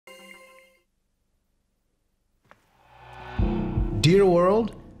Dear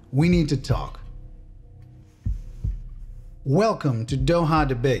world, we need to talk. Welcome to Doha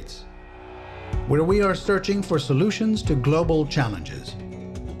Debates, where we are searching for solutions to global challenges.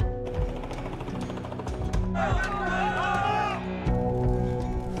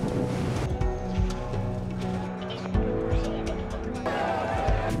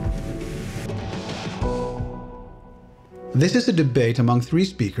 This is a debate among three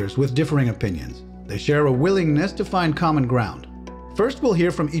speakers with differing opinions. They share a willingness to find common ground. First, we'll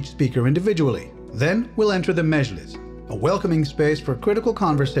hear from each speaker individually. Then, we'll enter the Mejlis, a welcoming space for critical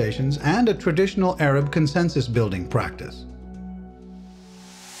conversations and a traditional Arab consensus-building practice.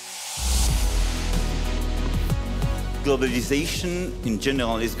 Globalization in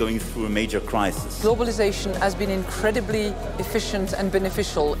general is going through a major crisis. Globalization has been incredibly efficient and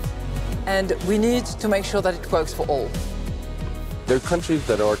beneficial, and we need to make sure that it works for all. There are countries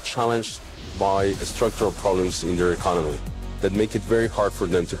that are challenged by structural problems in their economy that make it very hard for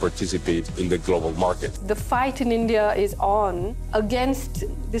them to participate in the global market. The fight in India is on against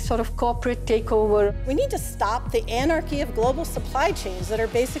this sort of corporate takeover. We need to stop the anarchy of global supply chains that are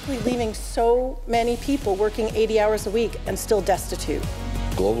basically leaving so many people working 80 hours a week and still destitute.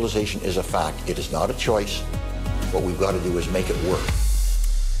 Globalization is a fact. It is not a choice. What we've got to do is make it work.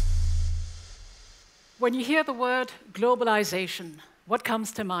 When you hear the word globalization, what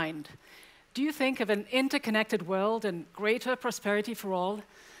comes to mind? Do you think of an interconnected world and greater prosperity for all?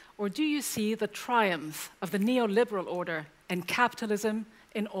 Or do you see the triumph of the neoliberal order and capitalism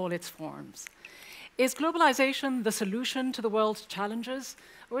in all its forms? Is globalization the solution to the world's challenges,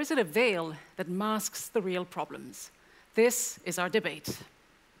 or is it a veil that masks the real problems? This is our debate.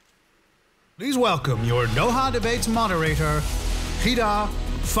 Please welcome your Doha Debates moderator, Ghida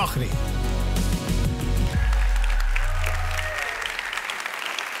Fakhry.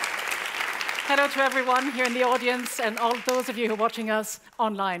 Hello to everyone here in the audience and all those of you who are watching us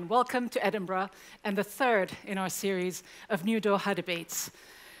online. Welcome to Edinburgh and the third in our series of new Doha Debates.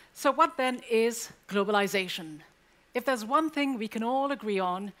 So what then is globalization? If there's one thing we can all agree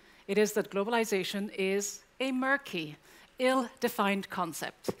on, it is that globalization is a murky, ill-defined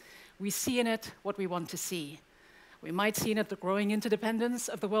concept. We see in it what we want to see. We might see in it the growing interdependence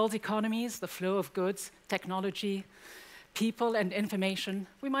of the world's economies, the flow of goods, technology, people and information.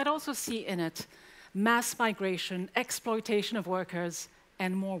 We might also see in it mass migration, exploitation of workers,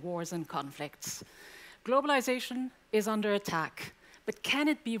 and more wars and conflicts. Globalization is under attack, but can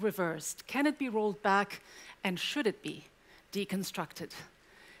it be reversed? Can it be rolled back? And should it be deconstructed?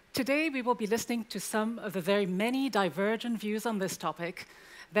 Today, we will be listening to some of the very many divergent views on this topic.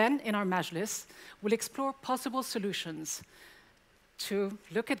 Then, in our Mejlis, we'll explore possible solutions to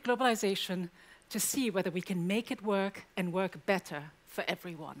look at globalization, to see whether we can make it work and work better for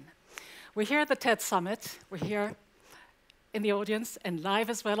everyone. We're here at the TED Summit. We're here in the audience and live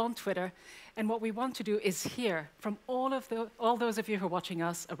as well on Twitter. And what we want to do is hear from all those of you who are watching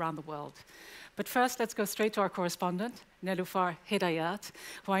us around the world. But first, let's go straight to our correspondent, Neloufar Hedayat,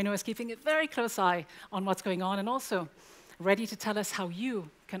 who I know is keeping a very close eye on what's going on and also ready to tell us how you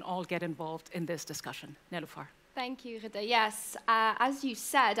can all get involved in this discussion. Neloufar. Thank you, Ghida. Yes, as you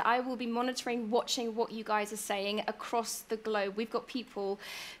said, I will be monitoring, watching what you guys are saying across the globe. We've got people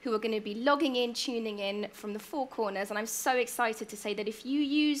who are going to be logging in, tuning in from the four corners, and I'm so excited to say that if you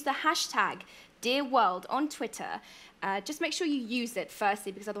use the hashtag #DearWorld on Twitter, just make sure you use it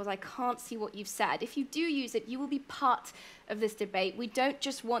firstly, because otherwise I can't see what you've said. If you do use it, you will be part of this debate. We don't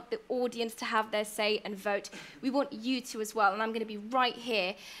just want the audience to have their say and vote. We want you to as well, and I'm going to be right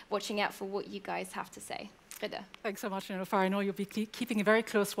here watching out for what you guys have to say. Ghida. Thanks so much, Neloufar. I know you'll be keeping a very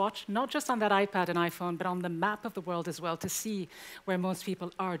close watch, not just on that iPad and iPhone, but on the map of the world as well, to see where most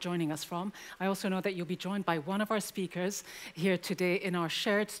people are joining us from. I also know that you'll be joined by one of our speakers here today in our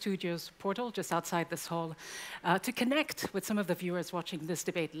shared studios portal, just outside this hall, to connect with some of the viewers watching this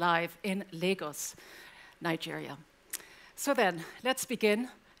debate live in Lagos, Nigeria. So then, let's begin.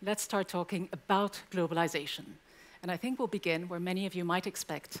 Let's start talking about globalization. And I think we'll begin where many of you might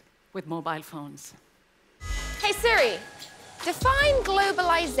expect, with mobile phones. Hey Siri, define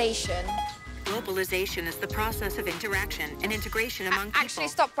globalization. Globalization is the process of interaction and integration among people. Actually,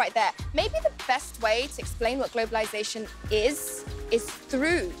 stop right there. Maybe the best way to explain what globalization is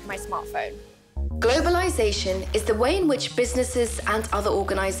through my smartphone. Globalization is the way in which businesses and other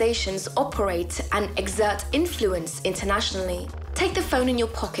organizations operate and exert influence internationally. Take the phone in your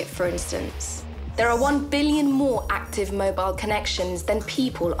pocket, for instance. There are 1 billion more active mobile connections than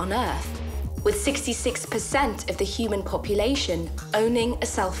people on Earth, with 66% of the human population owning a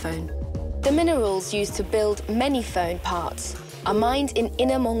cell phone. The minerals used to build many phone parts are mined in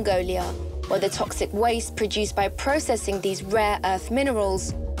Inner Mongolia, where the toxic waste produced by processing these rare earth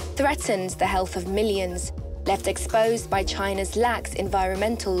minerals threatens the health of millions, left exposed by China's lax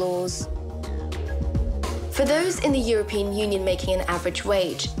environmental laws. For those in the European Union making an average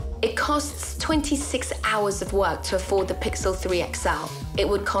wage, it costs 26 hours of work to afford the Pixel 3 XL. It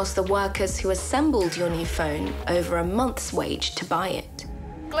would cost the workers who assembled your new phone over a month's wage to buy it.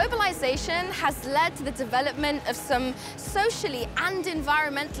 Globalization has led to the development of some socially and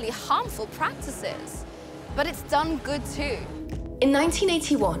environmentally harmful practices, but it's done good too. In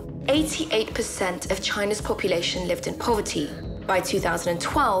 1981, 88% of China's population lived in poverty. By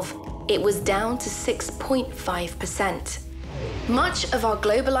 2012, it was down to 6.5%. Much of our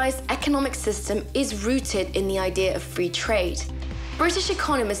globalized economic system is rooted in the idea of free trade. British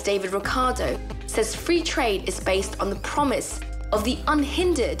economist David Ricardo says free trade is based on the promise of the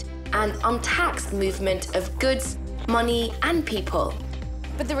unhindered and untaxed movement of goods, money, and people.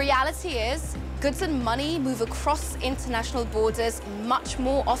 But the reality is, goods and money move across international borders much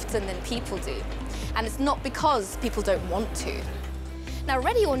more often than people do. And it's not because people don't want to. Now,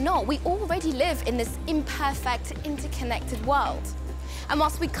 ready or not, we already live in this imperfect, interconnected world. And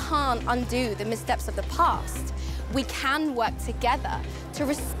whilst we can't undo the missteps of the past, we can work together to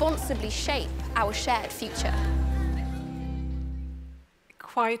responsibly shape our shared future.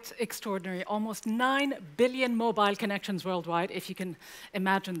 Quite extraordinary. Almost 9 billion mobile connections worldwide, if you can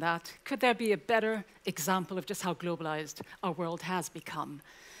imagine that. Could there be a better example of just how globalized our world has become?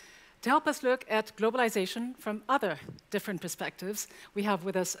 To help us look at globalization from other different perspectives, we have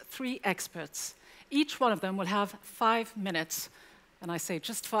with us 3 experts. Each one of them will have 5 minutes, and I say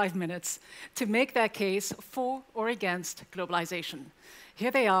just 5 minutes, to make their case for or against globalization.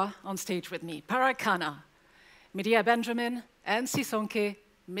 Here they are on stage with me. Parag Khanna, Medea Benjamin, and Sisonke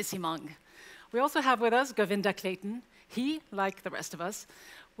Msimang. We also have with us Govinda Clayton. He, like the rest of us,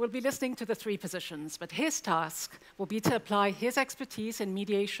 will be listening to the 3 positions, but his task will be to apply his expertise in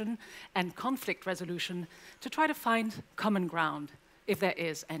mediation and conflict resolution to try to find common ground, if there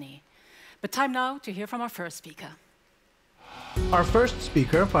is any. But time now to hear from our first speaker. Our first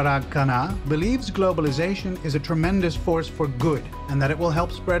speaker, Parag Khanna, believes globalization is a tremendous force for good and that it will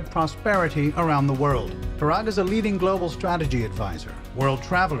help spread prosperity around the world. Parag is a leading global strategy advisor, world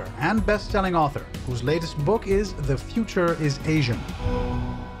traveler, and best-selling author, whose latest book is The Future is Asian.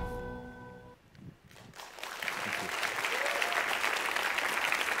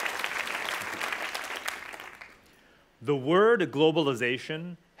 The word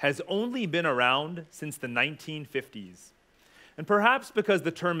globalization has only been around since the 1950s. And perhaps because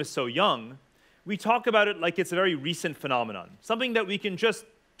the term is so young, we talk about it like it's a very recent phenomenon, something that we can just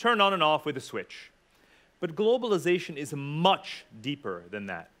turn on and off with a switch. But globalization is much deeper than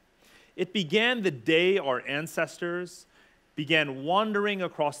that. It began the day our ancestors began wandering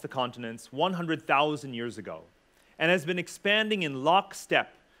across the continents 100,000 years ago, and has been expanding in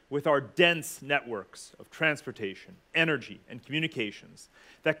lockstep with our dense networks of transportation, energy, and communications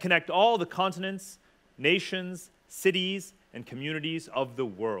that connect all the continents, nations, cities, and communities of the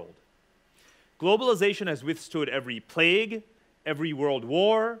world. Globalization has withstood every plague, every world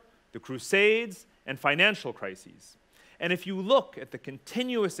war, the Crusades, and financial crises. And if you look at the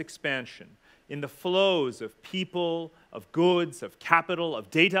continuous expansion in the flows of people, of goods, of capital, of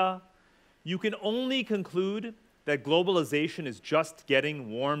data, you can only conclude that globalization is just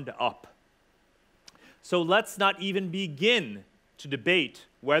getting warmed up. So let's not even begin to debate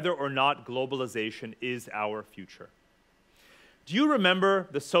whether or not globalization is our future. Do you remember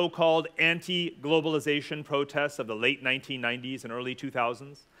the so-called anti-globalization protests of the late 1990s and early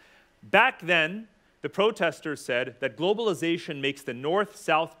 2000s? Back then, the protesters said that globalization makes the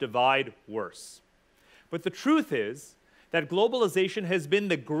North-South divide worse. But the truth is that globalization has been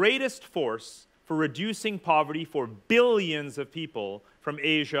the greatest force for reducing poverty for billions of people from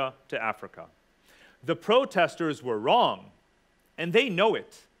Asia to Africa. The protesters were wrong, and they know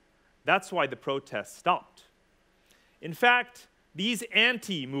it. That's why the protests stopped. In fact, these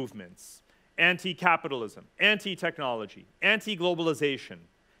anti-movements, anti-capitalism, anti-technology, anti-globalization,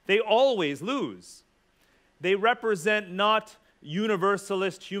 they always lose. They represent not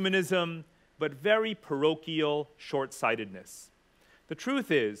universalist humanism, but very parochial short-sightedness. The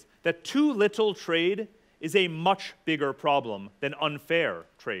truth is that too little trade is a much bigger problem than unfair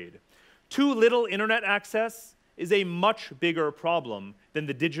trade. Too little internet access is a much bigger problem than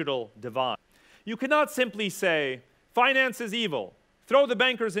the digital divide. You cannot simply say, finance is evil, throw the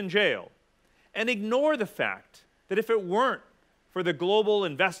bankers in jail, and ignore the fact that if it weren't for the global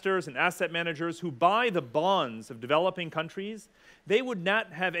investors and asset managers who buy the bonds of developing countries, they would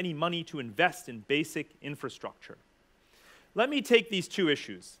not have any money to invest in basic infrastructure. Let me take these 2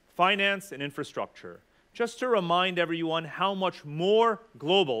 issues, finance, and infrastructure, just to remind everyone how much more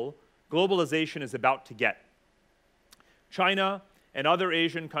globalization is about to get. China and other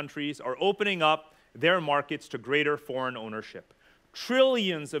Asian countries are opening up their markets to greater foreign ownership.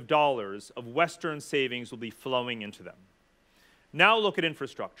 Trillions of dollars of Western savings will be flowing into them. Now look at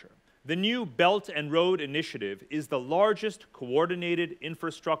infrastructure. The new Belt and Road Initiative is the largest coordinated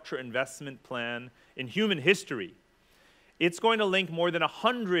infrastructure investment plan in human history. It's going to link more than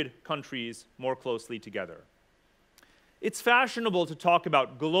 100 countries more closely together. It's fashionable to talk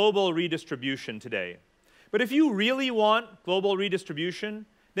about global redistribution today. But if you really want global redistribution,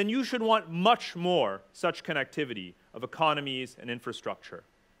 then you should want much more such connectivity of economies and infrastructure.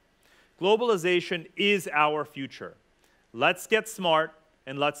 Globalization is our future. Let's get smart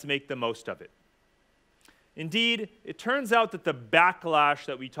and let's make the most of it. Indeed, it turns out that the backlash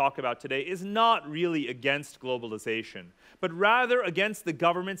that we talk about today is not really against globalization, but rather against the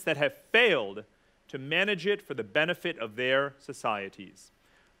governments that have failed to manage it for the benefit of their societies.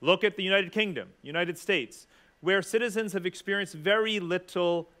 Look at the United Kingdom, United States, where citizens have experienced very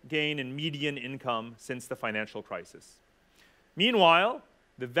little gain in median income since the financial crisis. Meanwhile,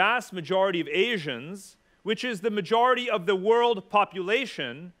 the vast majority of Asians, which is the majority of the world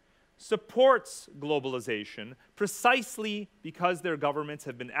population, supports globalization precisely because their governments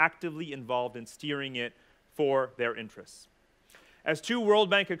have been actively involved in steering it for their interests. As two World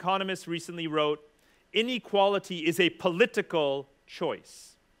Bank economists recently wrote, inequality is a political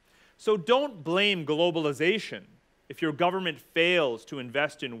choice. So don't blame globalization if your government fails to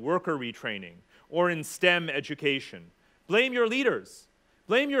invest in worker retraining or in STEM education. Blame your leaders.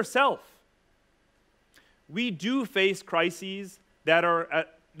 Blame yourself. We do face crises that are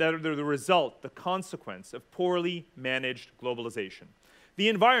the result, the consequence of poorly managed globalization. The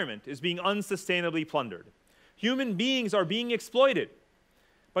environment is being unsustainably plundered. Human beings are being exploited.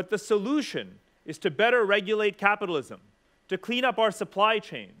 But the solution is to better regulate capitalism, to clean up our supply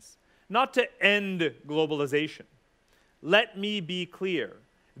chains, not to end globalization. Let me be clear.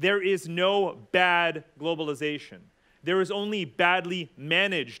 There is no bad globalization. There is only badly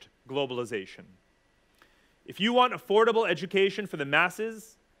managed globalization. If you want affordable education for the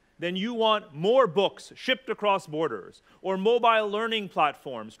masses, then you want more books shipped across borders or mobile learning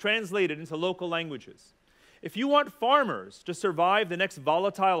platforms translated into local languages. If you want farmers to survive the next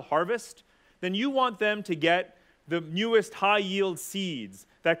volatile harvest, then you want them to get the newest high-yield seeds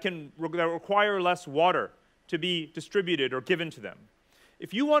that require less water to be distributed or given to them.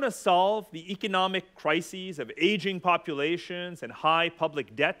 If you want to solve the economic crises of aging populations and high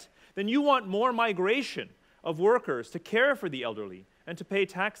public debt, then you want more migration of workers to care for the elderly and to pay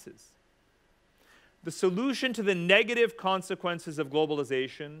taxes. The solution to the negative consequences of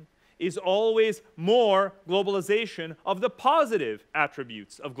globalization is always more globalization of the positive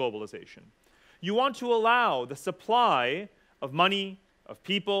attributes of globalization. You want to allow the supply of money, of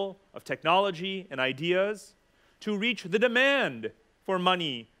people, of technology, and ideas to reach the demand for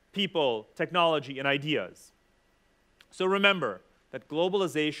money, people, technology, and ideas. So remember that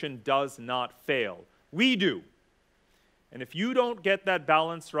globalization does not fail. We do. And if you don't get that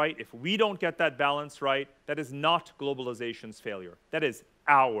balance right, if we don't get that balance right, that is not globalization's failure. That is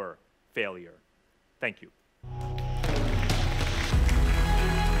our failure. Thank you.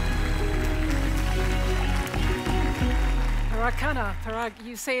 Parag Khanna, Parag,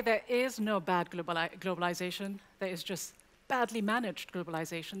 you say there is no bad globalization. There is just badly managed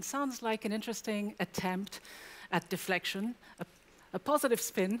globalization. Sounds like an interesting attempt at deflection, a positive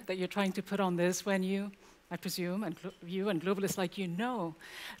spin that you're trying to put on this when you, I presume, and you and globalists like you know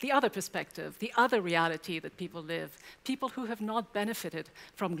the other perspective, the other reality that people live, people who have not benefited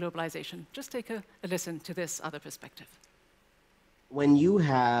from globalization. Just take a listen to this other perspective. When you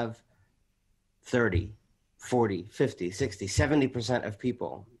have 30, 40, 50, 60, 70% of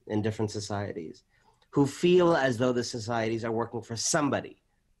people in different societies who feel as though the societies are working for somebody,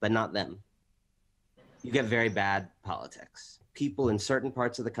 but not them, you get very bad politics. People in certain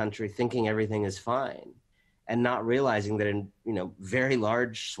parts of the country thinking everything is fine and not realizing that in very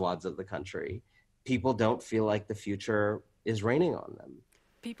large swaths of the country, people don't feel like the future is raining on them.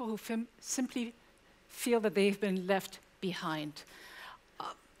 People who simply feel that they've been left behind.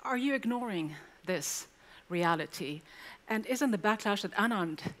 Are you ignoring this reality? And isn't the backlash that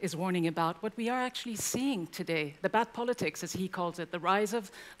Anand is warning about what we are actually seeing today? The bad politics, as he calls it, the rise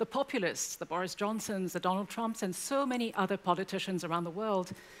of the populists, the Boris Johnsons, the Donald Trumps, and so many other politicians around the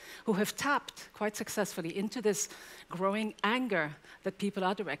world who have tapped quite successfully into this growing anger that people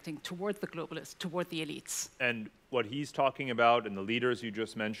are directing toward the globalists, toward the elites. And what he's talking about and the leaders you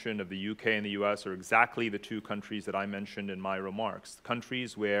just mentioned of the UK and the US are exactly the two countries that I mentioned in my remarks,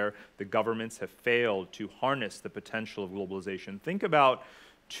 countries where the governments have failed to harness the potential of globalization. Think about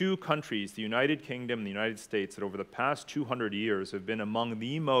two countries, the United Kingdom and the United States, that over the past 200 years have been among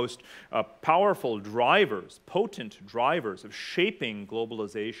the most powerful drivers, potent drivers of shaping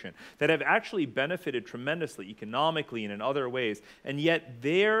globalization, that have actually benefited tremendously economically and in other ways, and yet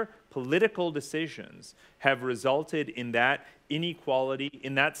their political decisions have resulted in that inequality,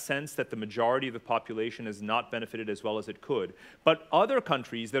 in that sense that the majority of the population has not benefited as well as it could. But other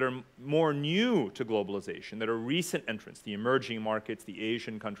countries that are more new to globalization, that are recent entrants, the emerging markets, the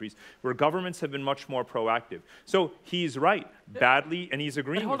Asian countries, where governments have been much more proactive. So he's right, badly, and he's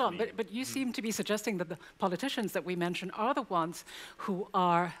agreeing with me. Hold on, but you seem to be suggesting that the politicians that we mentioned are the ones who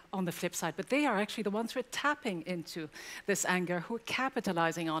are on the flip side, but they are actually the ones who are tapping into this anger, who are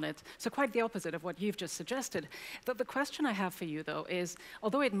capitalizing on it. So quite the opposite of what you've just suggested. The question I have for you, though, is,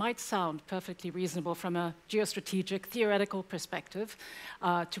 although it might sound perfectly reasonable from a geostrategic, theoretical perspective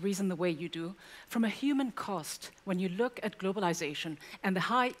to reason the way you do, from a human cost, when you look at globalization and the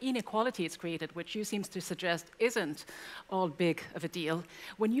high inequality it's created, which you seem to suggest isn't all big of a deal,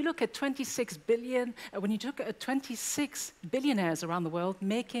 when you look at 26 billion, when you look at 26 billionaires around the world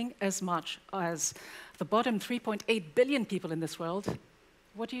making as much as the bottom 3.8 billion people in this world,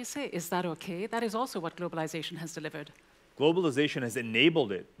 what do you say? Is that okay? That is also what globalization has delivered. Globalization has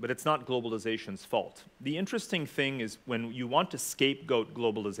enabled it, but it's not globalization's fault. The interesting thing is when you want to scapegoat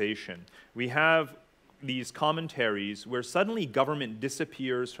globalization, we have these commentaries where suddenly government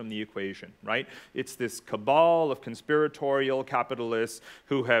disappears from the equation, right? It's this cabal of conspiratorial capitalists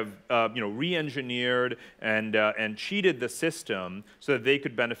who have re-engineered and cheated the system so that they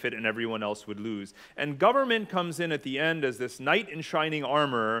could benefit and everyone else would lose. And government comes in at the end as this knight in shining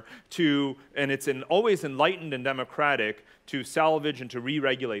armor and it's always enlightened and democratic, to salvage and to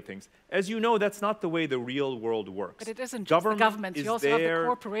re-regulate things. As you know, that's not the way the real world works. But it isn't just the government. You also have the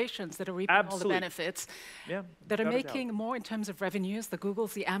corporations that are reaping all the benefits, that are making more in terms of revenues, the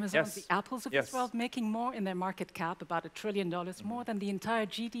Googles, the Amazons, the Apples of this world, making more in their market cap, about $1 trillion, more than the entire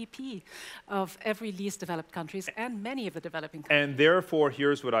GDP of every least developed countries and many of the developing countries. And therefore,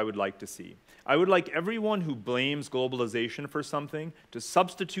 here's what I would like to see. I would like everyone who blames globalization for something to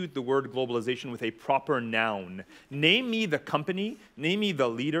substitute the word globalization with a proper noun. Name me the company, name me the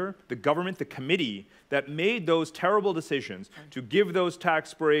leader, the government, the committee that made those terrible decisions to give those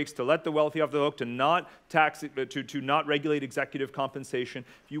tax breaks, to let the wealthy off the hook, to not tax, to not regulate executive compensation.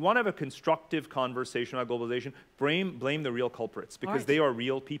 If you want to have a constructive conversation about globalization, blame the real culprits, because they are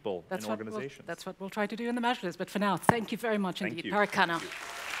real people and organizations. That's what we'll try to do in the Majlis. But for now, thank you very much indeed. Parag Khanna.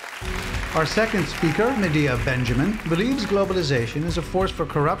 Our second speaker, Medea Benjamin, believes globalization is a force for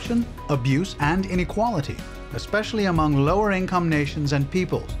corruption, abuse, and inequality, especially among lower-income nations and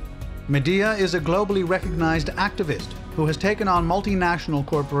peoples. Medea is a globally recognized activist who has taken on multinational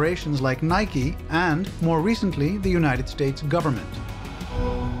corporations like Nike and, more recently, the United States government.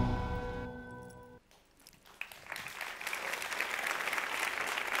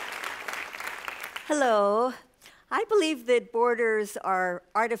 Hello. I believe that borders are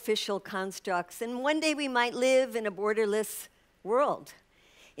artificial constructs, and one day we might live in a borderless world.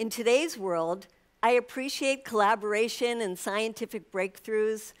 In today's world, I appreciate collaboration and scientific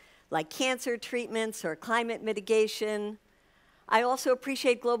breakthroughs like cancer treatments or climate mitigation. I also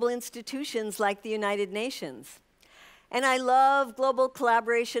appreciate global institutions like the United Nations. And I love global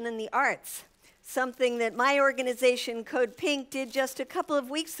collaboration in the arts, something that my organization, Code Pink, did just a couple of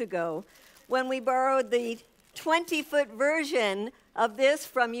weeks ago when we borrowed the 20-foot version of this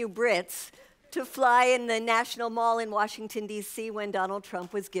from you Brits to fly in the National Mall in Washington, D.C. when Donald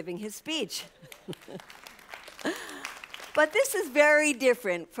Trump was giving his speech. But this is very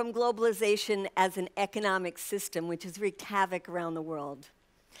different from globalization as an economic system, which has wreaked havoc around the world.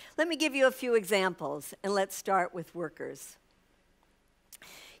 Let me give you a few examples, and let's start with workers.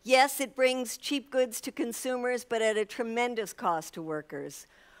 Yes, it brings cheap goods to consumers, but at a tremendous cost to workers.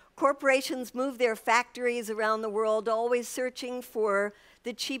 Corporations move their factories around the world, always searching for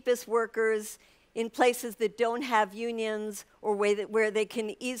the cheapest workers in places that don't have unions or where they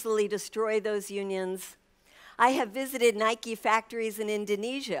can easily destroy those unions. I have visited Nike factories in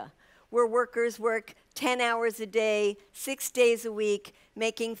Indonesia, where workers work 10 hours a day, 6 days a week,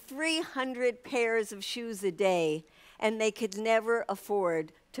 making 300 pairs of shoes a day, and they could never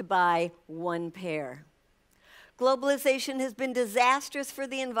afford to buy one pair. Globalization has been disastrous for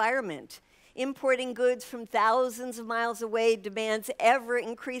the environment. Importing goods from thousands of miles away demands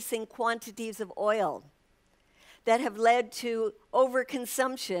ever-increasing quantities of oil that have led to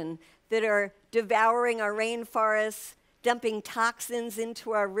overconsumption that are devouring our rainforests, dumping toxins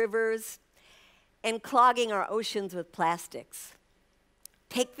into our rivers, and clogging our oceans with plastics.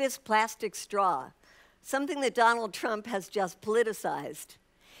 Take this plastic straw, something that Donald Trump has just politicized.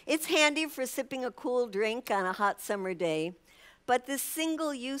 It's handy for sipping a cool drink on a hot summer day, but this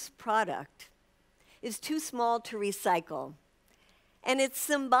single-use product is too small to recycle. And it's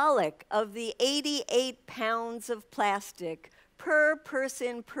symbolic of the 88 pounds of plastic per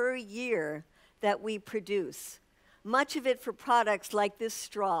person per year that we produce, much of it for products like this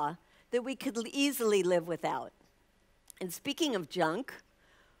straw that we could easily live without. And speaking of junk,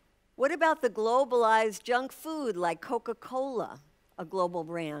 what about the globalized junk food like Coca-Cola, a global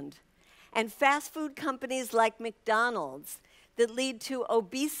brand, and fast food companies like McDonald's that lead to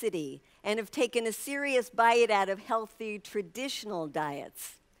obesity and have taken a serious bite out of healthy traditional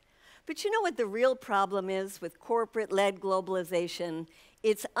diets? But you know what the real problem is with corporate-led globalization?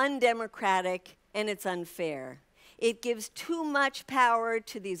 It's undemocratic and it's unfair. It gives too much power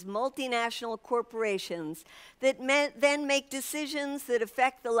to these multinational corporations that then make decisions that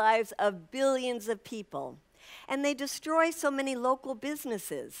affect the lives of billions of people. And they destroy so many local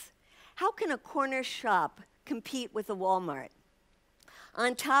businesses. How can a corner shop compete with a Walmart?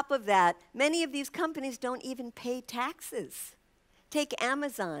 On top of that, many of these companies don't even pay taxes. Take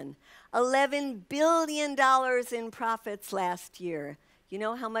Amazon, $11 billion in profits last year. You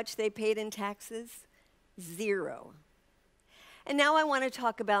know how much they paid in taxes? 0. And now I want to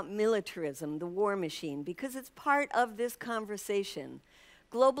talk about militarism, the war machine, because it's part of this conversation.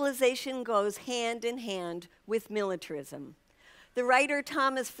 Globalization goes hand in hand with militarism. The writer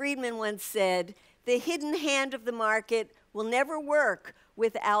Thomas Friedman once said, "The hidden hand of the market will never work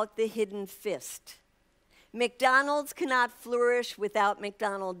without the hidden fist." McDonald's cannot flourish without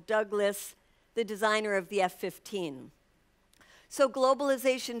McDonnell Douglas, the designer of the F-15. So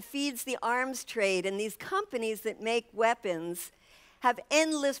globalization feeds the arms trade, and these companies that make weapons have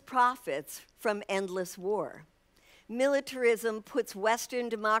endless profits from endless war. Militarism puts Western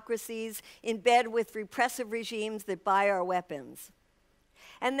democracies in bed with repressive regimes that buy our weapons.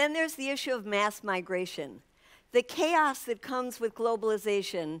 And then there's the issue of mass migration. The chaos that comes with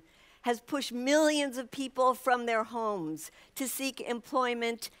globalization has pushed millions of people from their homes to seek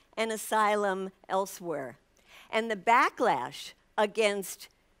employment and asylum elsewhere. And the backlash against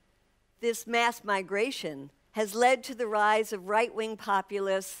this mass migration has led to the rise of right-wing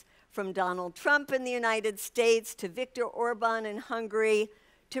populists, from Donald Trump in the United States to Viktor Orban in Hungary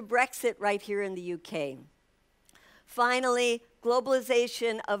to Brexit right here in the UK. Finally,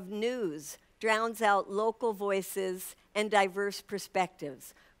 globalization of news drowns out local voices and diverse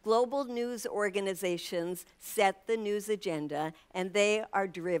perspectives. Global news organizations set the news agenda, and they are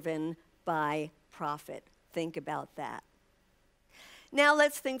driven by profit. Think about that. Now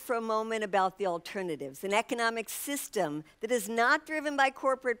let's think for a moment about the alternatives, an economic system that is not driven by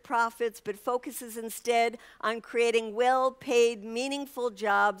corporate profits, but focuses instead on creating well-paid, meaningful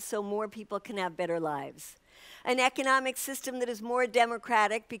jobs so more people can have better lives. An economic system that is more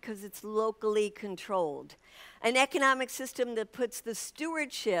democratic because it's locally controlled. An economic system that puts the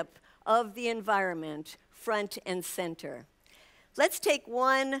stewardship of the environment front and center. Let's take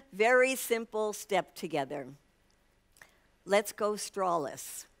one very simple step together. Let's go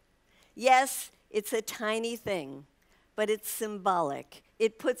strawless. Yes, it's a tiny thing, but it's symbolic.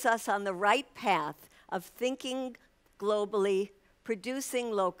 It puts us on the right path of thinking globally,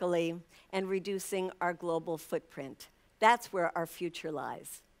 producing locally, and reducing our global footprint. That's where our future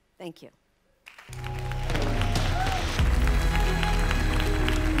lies. Thank you.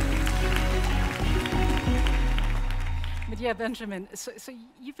 Medea, Benjamin, so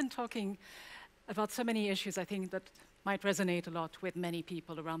you've been talking about so many issues, I think, that might resonate a lot with many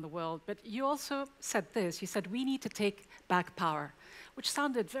people around the world. But you also said this. You said, we need to take back power, which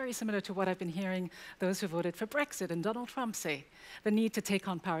sounded very similar to what I've been hearing those who voted for Brexit and Donald Trump say, the need to take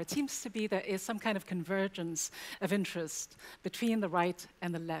on power. It seems to be there is some kind of convergence of interest between the right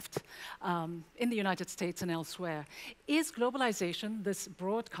and the left in the United States and elsewhere. Is globalization, this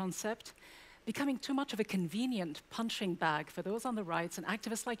broad concept, becoming too much of a convenient punching bag for those on the right and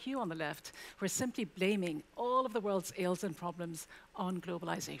activists like you on the left who are simply blaming all of the world's ills and problems on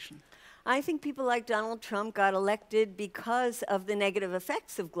globalization? I think people like Donald Trump got elected because of the negative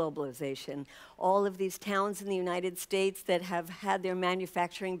effects of globalization. All of these towns in the United States that have had their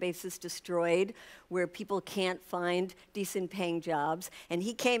manufacturing bases destroyed, where people can't find decent paying jobs. And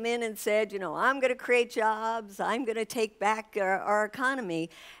he came in and said, you know, I'm going to create jobs, I'm going to take back our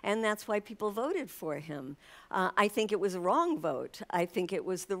economy. And that's why people voted for him. I think it was a wrong vote. I think it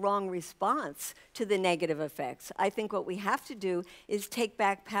was the wrong response to the negative effects. I think what we have to do is take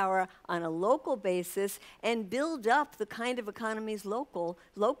back power on a local basis and build up the kind of economies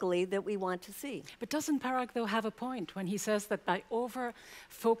locally that we want to see. But doesn't Parag, though, have a point when he says that by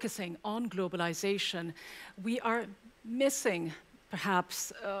over-focusing on globalization, we are missing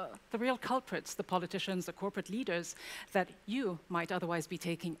perhaps the real culprits, the politicians, the corporate leaders that you might otherwise be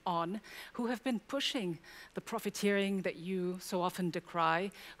taking on, who have been pushing the profiteering that you so often decry,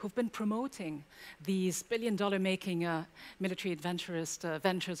 who've been promoting these billion-dollar-making military adventurist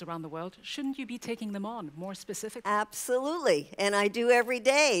ventures around the world. Shouldn't you be taking them on more specifically? Absolutely, and I do every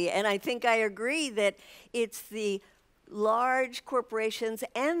day. And I think I agree that it's the large corporations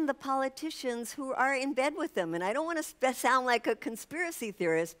and the politicians who are in bed with them. And I don't want to sound like a conspiracy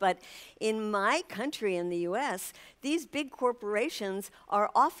theorist, but in my country, in the US, these big corporations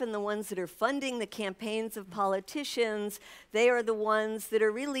are often the ones that are funding the campaigns of politicians. They are the ones that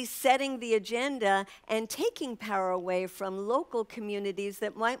are really setting the agenda and taking power away from local communities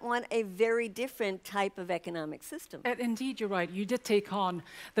that might want a very different type of economic system. And indeed, you're right. You did take on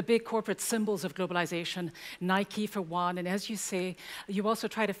the big corporate symbols of globalization, Nike for one, and as you say, you also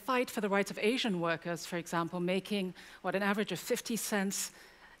try to fight for the rights of Asian workers, for example, making, an average of 50 cents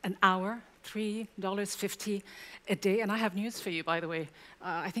an hour, $3.50 a day. And I have news for you, by the way.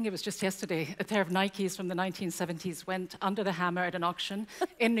 I think it was just yesterday, a pair of Nikes from the 1970s went under the hammer at an auction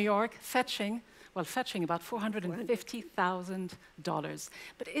in New York, fetching about $450,000.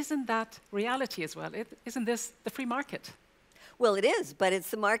 But isn't that reality as well? Isn't this the free market? Well, it is, but it's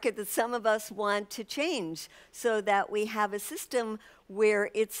the market that some of us want to change so that we have a system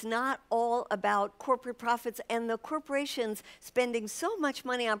where it's not all about corporate profits and the corporations spending so much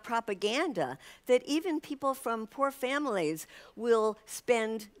money on propaganda that even people from poor families will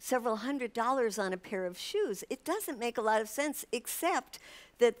spend several $100s on a pair of shoes. It doesn't make a lot of sense, except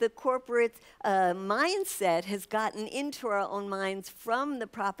that the corporate mindset has gotten into our own minds from the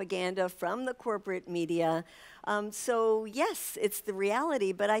propaganda, from the corporate media. So yes, it's the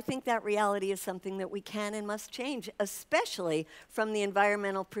reality, but I think that reality is something that we can and must change, especially from the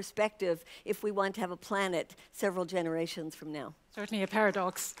environmental perspective if we want to have a planet several generations from now. Certainly a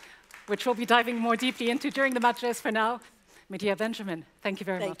paradox, which we'll be diving more deeply into during the Majlis. For now, Medea, Benjamin, thank you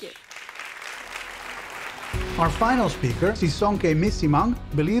very much. Thank you. Our final speaker, Sisonke Msimang,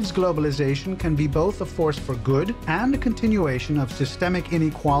 believes globalization can be both a force for good and a continuation of systemic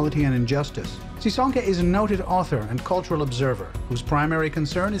inequality and injustice. Sisonke is a noted author and cultural observer whose primary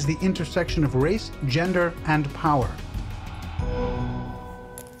concern is the intersection of race, gender, and power.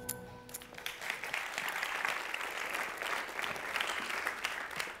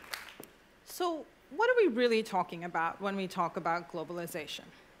 So, what are we really talking about when we talk about globalization?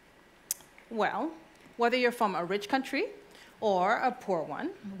 Well, whether you're from a rich country or a poor one,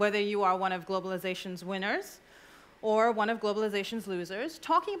 whether you are one of globalization's winners or one of globalization's losers,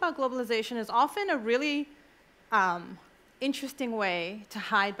 talking about globalization is often a really interesting way to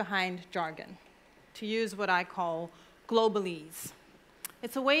hide behind jargon, to use what I call globalese.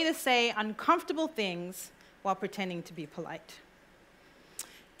 It's a way to say uncomfortable things while pretending to be polite.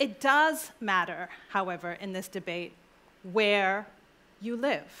 It does matter, however, in this debate, where you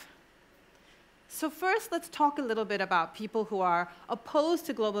live. So first, let's talk a little bit about people who are opposed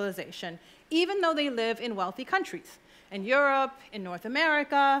to globalization, even though they live in wealthy countries. In Europe, in North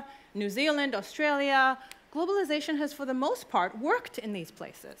America, New Zealand, Australia, globalization has, for the most part, worked in these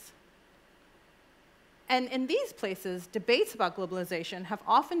places. And in these places, debates about globalization have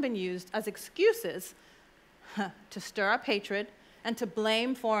often been used as excuses to stir up hatred and to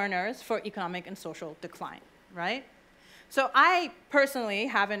blame foreigners for economic and social decline, right? So I personally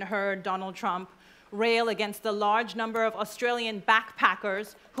haven't heard Donald Trump rail against the large number of Australian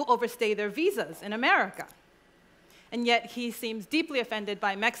backpackers who overstay their visas in America. And yet he seems deeply offended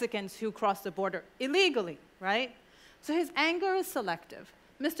by Mexicans who cross the border illegally, right? So his anger is selective.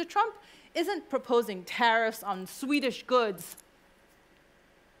 Mr. Trump isn't proposing tariffs on Swedish goods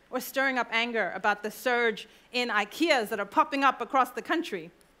or stirring up anger about the surge in IKEAs that are popping up across the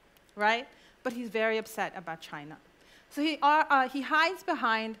country, right? But he's very upset about China. So he hides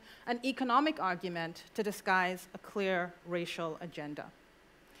behind an economic argument to disguise a clear racial agenda.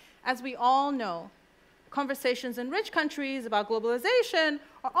 As we all know, conversations in rich countries about globalization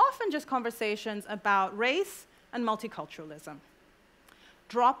are often just conversations about race and multiculturalism.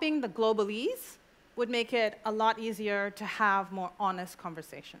 Dropping the globalese would make it a lot easier to have more honest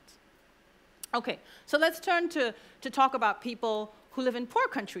conversations. Okay, so let's turn to talk about people who live in poor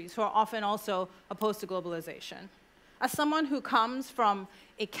countries who are often also opposed to globalization. As someone who comes from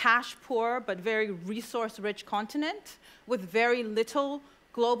a cash-poor but very resource-rich continent with very little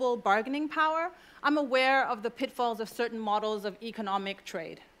global bargaining power, I'm aware of the pitfalls of certain models of economic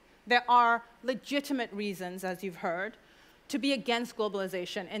trade. there are legitimate reasons, as you've heard, to be against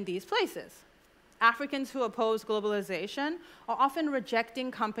globalization in these places. Africans who oppose globalization are often rejecting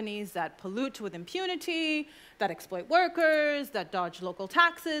companies that pollute with impunity, that exploit workers, that dodge local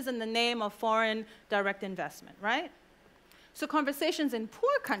taxes in the name of foreign direct investment, right? So conversations in poor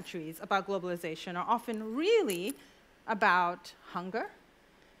countries about globalization are often really about hunger,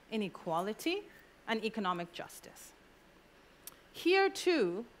 inequality, and economic justice. Here,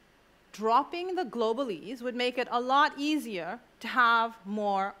 too, dropping the globalese would make it a lot easier to have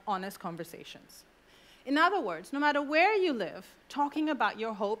more honest conversations. In other words, no matter where you live, talking about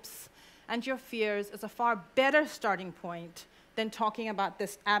your hopes and your fears is a far better starting point than talking about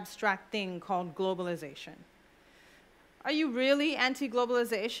this abstract thing called globalization. Are you really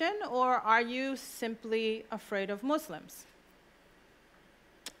anti-globalization, or are you simply afraid of Muslims?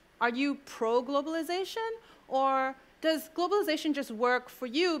 Are you pro-globalization, or does globalization just work for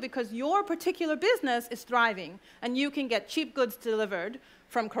you because your particular business is thriving and you can get cheap goods delivered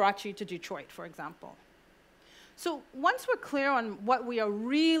from Karachi to Detroit, for example? So once we're clear on what we are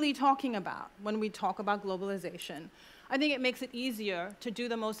really talking about when we talk about globalization, I think it makes it easier to do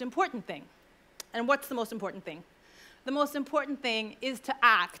the most important thing. And what's the most important thing? The most important thing is to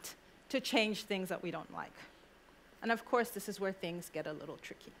act to change things that we don't like. And of course, this is where things get a little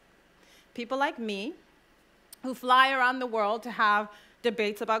tricky. People like me, who fly around the world to have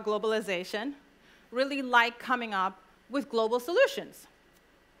debates about globalization, really like coming up with global solutions.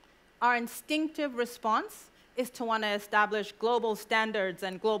 Our instinctive response is to want to establish global standards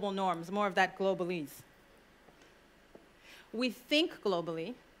and global norms, more of that globalese. We think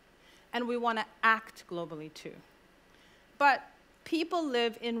globally, and we want to act globally too. But people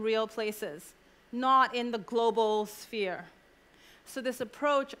live in real places, not in the global sphere. So this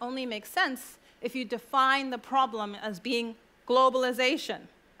approach only makes sense if you define the problem as being globalization,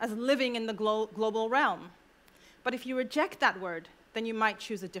 as living in the global realm. But if you reject that word, then you might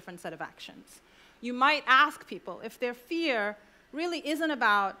choose a different set of actions. You might ask people if their fear really isn't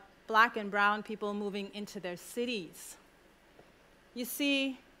about black and brown people moving into their cities. You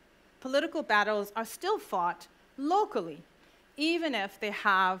see, political battles are still fought locally, even if they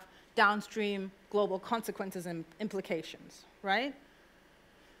have downstream global consequences and implications, right?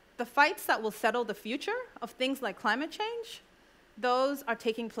 The fights that will settle the future of things like climate change, those are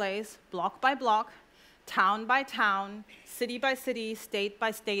taking place block by block, town by town, city by city, state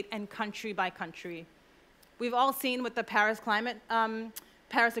by state, and country by country. We've all seen with the Paris Agreement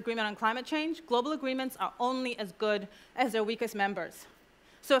on climate change, global agreements are only as good as their weakest members.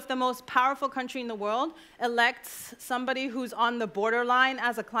 So if the most powerful country in the world elects somebody who's on the borderline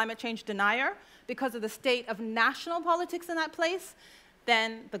as a climate change denier because of the state of national politics in that place,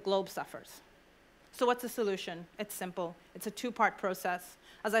 then the globe suffers. So what's the solution? It's simple. It's a two-part process.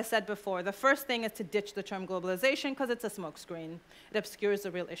 As I said before, the first thing is to ditch the term globalization because it's a smokescreen. It obscures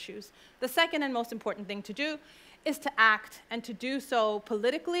the real issues. The second and most important thing to do is to act, and to do so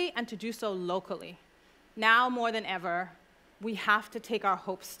politically and to do so locally. Now more than ever, we have to take our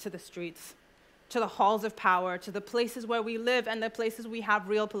hopes to the streets, to the halls of power, to the places where we live and the places we have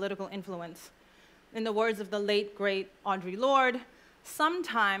real political influence. In the words of the late, great Audre Lorde,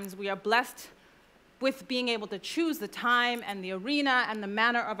 sometimes we are blessed with being able to choose the time and the arena and the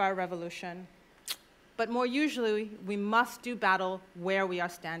manner of our revolution. But more usually, we must do battle where we are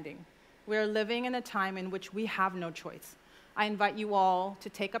standing. We are living in a time in which we have no choice. I invite you all to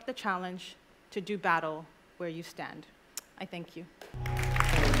take up the challenge to do battle where you stand. I thank you.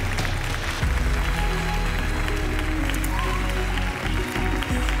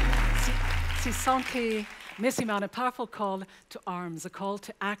 Sisonke, Msimang, a powerful call to arms, a call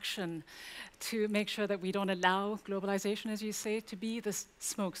to action, to make sure that we don't allow globalization, as you say, to be this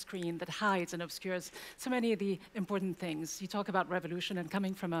smokescreen that hides and obscures so many of the important things. You talk about revolution, and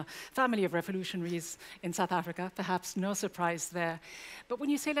coming from a family of revolutionaries in South Africa, perhaps no surprise there. But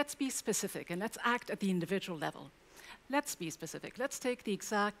when you say let's be specific and let's act at the individual level, let's be specific. Let's take the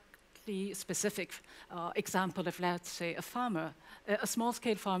exactly specific example of, let's say, a farmer, a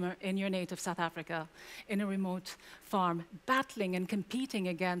small-scale farmer in your native South Africa, in a remote farm, battling and competing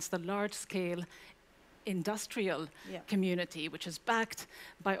against the large-scale industrial community, which is backed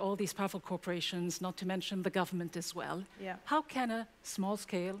by all these powerful corporations, not to mention the government as well. How can a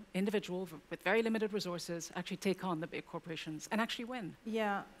small-scale individual with very limited resources actually take on the big corporations and actually win?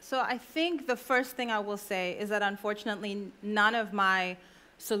 So I think the first thing I will say is that unfortunately none of my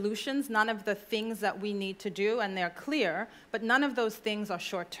solutions, none of the things that we need to do, and they're clear, but none of those things are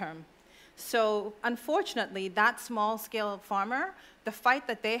short-term. So unfortunately, that small-scale farmer, the fight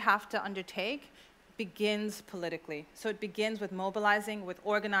that they have to undertake begins politically. So it begins with mobilizing, with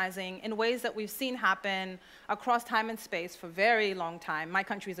organizing in ways that we've seen happen across time and space for a very long time. My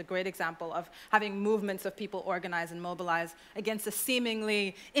country is a great example of having movements of people organize and mobilize against a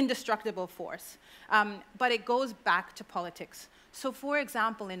seemingly indestructible force. But it goes back to politics. So for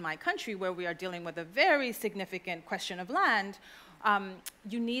example, in my country, where we are dealing with a very significant question of land,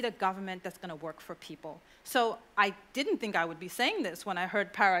 you need a government that's going to work for people. So I didn't think I would be saying this when I heard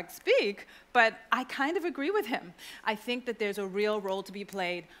Parag speak, but I kind of agree with him. I think that there's a real role to be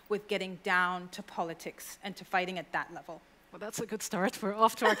played with getting down to politics and to fighting at that level. Well, that's a good start. We're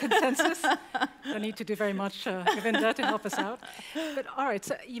off to our consensus. Don't need to do very much within that to help us out. But all right,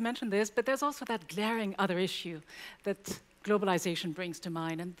 so you mentioned this, but there's also that glaring other issue that globalization brings to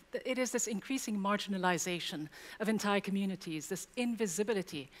mind, and it is this increasing marginalization of entire communities, this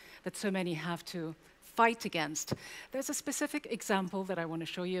invisibility that so many have to fight against. There's a specific example that I want to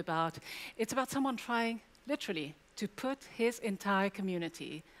show you about. It's about someone trying, literally, to put his entire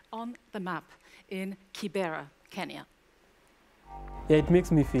community on the map in Kibera, Kenya. Yeah, it makes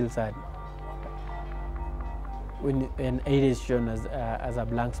me feel sad when an area is shown as a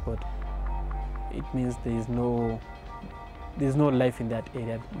blank spot. It means there's no life in that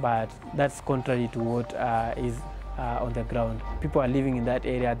area, but that's contrary to what is on the ground. People are living in that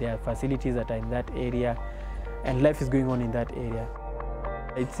area, there are facilities that are in that area, and life is going on in that area.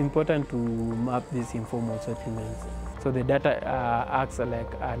 It's important to map these informal settlements. So the data acts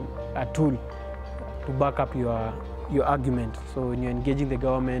like a tool to back up your argument. So when you're engaging the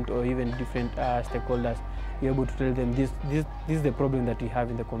government or even different stakeholders, you're able to tell them this is the problem that we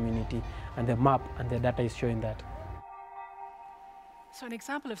have in the community, and the map and the data is showing that. So an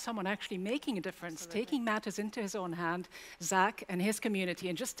example of someone actually making a difference, taking matters into his own hand, Zach and his community.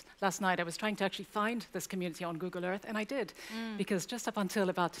 And just last night, I was trying to actually find this community on Google Earth, and I did. Because just up until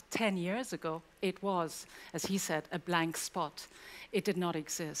about 10 years ago, it was, as he said, a blank spot. It did not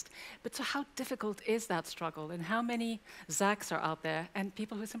exist. But so how difficult is that struggle? And how many Zachs are out there and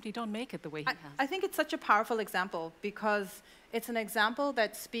people who simply don't make it the way he has? I think it's such a powerful example because it's an example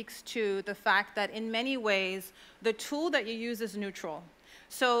that speaks to the fact that in many ways, the tool that you use is neutral.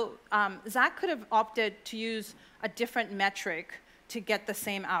 So Zach could have opted to use a different metric to get the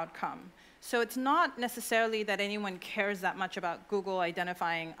same outcome. So it's not necessarily that anyone cares that much about Google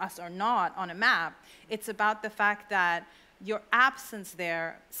identifying us or not on a map. It's about the fact that your absence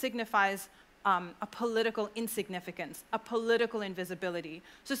there signifies a political insignificance, a political invisibility.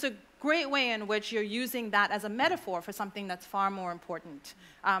 So it's a great way in which you're using that as a metaphor for something that's far more important.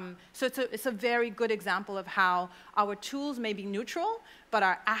 So it's a very good example of how our tools may be neutral, but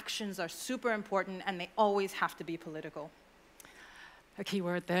our actions are super important, and they always have to be political. A key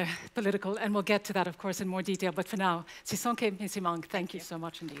word there, political, and we'll get to that, of course, in more detail. But for now, Sisonke Msimang, thank you so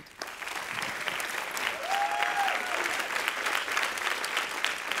much indeed.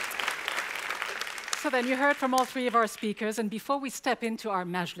 So then you heard from all three of our speakers, and before we step into our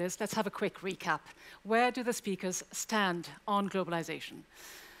majlis, let's have a quick recap. Where do the speakers stand on globalization?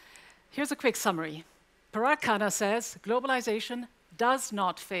 Here's a quick summary. Parag Khanna says, globalization does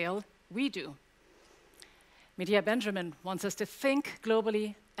not fail, we do. Medea Benjamin wants us to think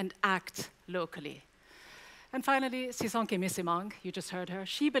globally and act locally. And finally, Sisonke Msimang, you just heard her,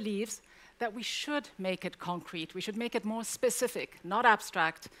 she believes that we should make it concrete. We should make it more specific, not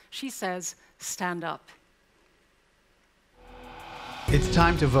abstract. She says, stand up. It's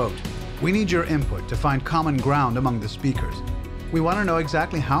time to vote. We need your input to find common ground among the speakers. We want to know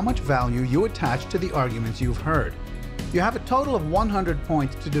exactly how much value you attach to the arguments you've heard. You have a total of 100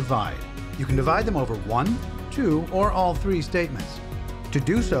 points to divide. You can divide them over 1, 2, or all 3 statements. To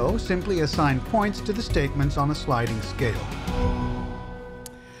do so, simply assign points to the statements on a sliding scale.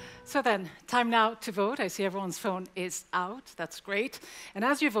 So then, time now to vote. I see everyone's phone is out. That's great. And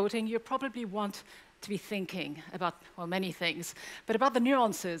as you're voting, you probably want to be thinking about, well, many things, but about the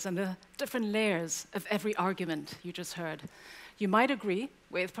nuances and the different layers of every argument you just heard. You might agree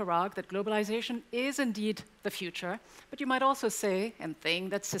with Parag that globalization is indeed the future, but you might also say and think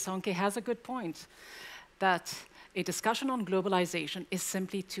that Sisonke has a good point, that a discussion on globalization is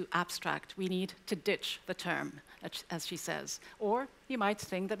simply too abstract. We need to ditch the term, as she says. Or you might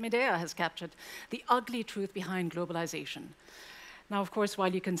think that Medea has captured the ugly truth behind globalization. Now, of course,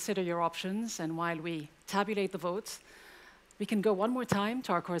 while you consider your options and while we tabulate the votes, we can go one more time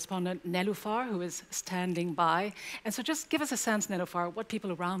to our correspondent, Nelufar, who is standing by. And so just give us a sense, Nelufar, what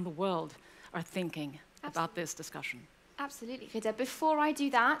people around the world are thinking about this discussion. Absolutely, Ghida. Before I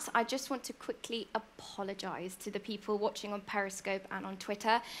do that, I just want to quickly apologize to the people watching on Periscope and on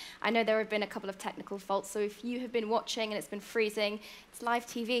Twitter. I know there have been a couple of technical faults, so if you have been watching and it's been freezing, it's live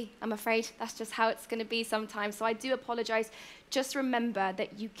TV, I'm afraid. That's just how it's going to be sometimes, so I do apologize. Just remember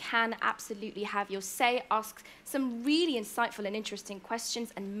that you can absolutely have your say, ask some really insightful and interesting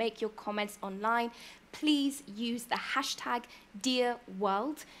questions, and make your comments online. Please use the hashtag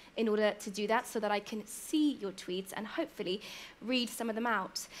 #DearWorld in order to do that so that I can see your tweets and hopefully read some of them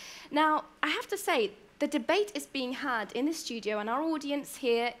out. Now, I have to say, the debate is being had in the studio and our audience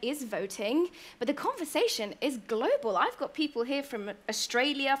here is voting, but the conversation is global. I've got people here from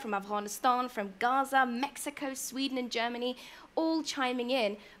Australia, from Afghanistan, from Gaza, Mexico, Sweden and Germany, all chiming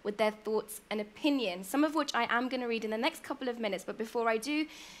in with their thoughts and opinions, some of which I am going to read in the next couple of minutes. But before I do,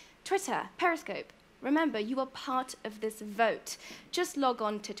 Twitter, Periscope, remember, you are part of this vote. Just log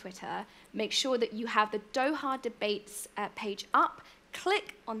on to Twitter, make sure that you have the Doha Debates page up,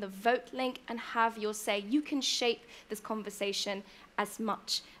 click on the vote link and have your say. You can shape this conversation as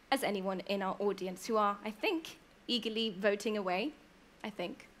much as anyone in our audience who are, I think, eagerly voting away, I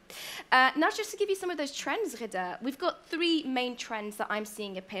think. Now, just to give you some of those trends, Ghida, we've got three main trends that I'm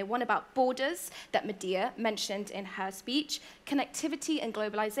seeing appear. One about borders that Medea mentioned in her speech, connectivity and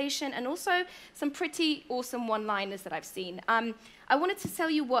globalization, and also some pretty awesome one-liners that I've seen. I wanted to tell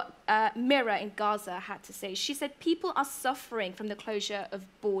you what Mira in Gaza had to say. She said, people are suffering from the closure of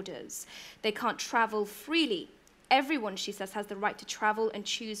borders. They can't travel freely. Everyone, she says, has the right to travel and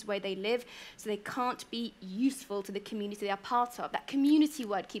choose where they live, so they can't be useful to the community they are part of. That community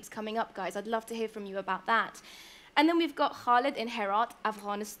word keeps coming up, guys. I'd love to hear from you about that. And then we've got Khalid in Herat,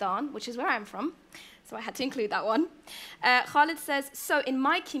 Afghanistan, which is where I'm from, so I had to include that one. Khalid says, so in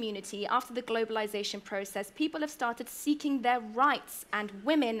my community, after the globalization process, people have started seeking their rights, and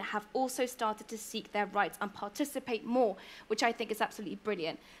women have also started to seek their rights and participate more, which I think is absolutely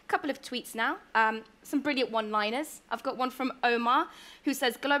brilliant. A couple of tweets now, some brilliant one-liners. I've got one from Omar, who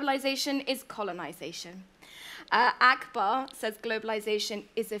says, globalization is colonization. Akbar says globalization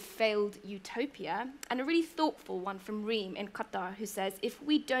is a failed utopia, and a really thoughtful one from Reem in Qatar, who says, if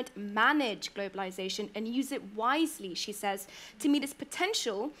we don't manage globalization and use it wisely, she says, to meet its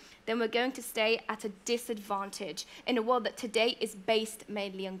potential, then we're going to stay at a disadvantage in a world that today is based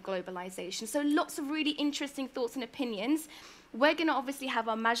mainly on globalization. So lots of really interesting thoughts and opinions. We're going to obviously have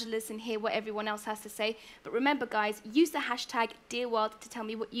our majlis and hear what everyone else has to say. But remember, guys, use the hashtag #DearWorld to tell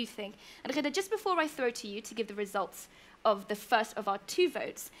me what you think. And Ghida, just before I throw to you to give the results of the first of our two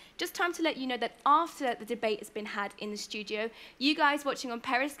votes, just time to let you know that after the debate has been had in the studio, you guys watching on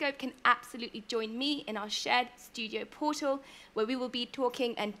Periscope can absolutely join me in our shared studio portal, where we will be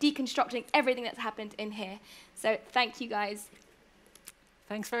talking and deconstructing everything that's happened in here. So thank you, guys.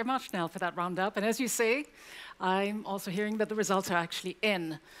 Thanks very much, Nell, for that roundup. And as you say, I'm also hearing that the results are actually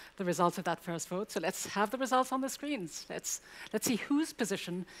in, the results of that first vote. So let's have the results on the screens. Let's see whose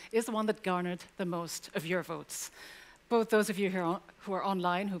position is the one that garnered the most of your votes. Both those of you here who are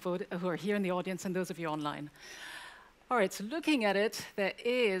online, who are here in the audience, and those of you online. All right, so looking at it, there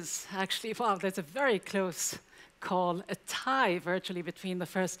is actually, wow, there's a very close call, a tie virtually between the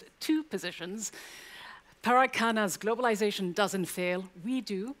first two positions. Parag Khanna's globalization doesn't fail. We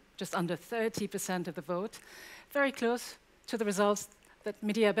do, just under 30% of the vote. Very close to the results that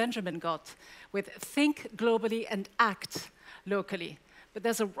Medea Benjamin got with think globally and act locally. But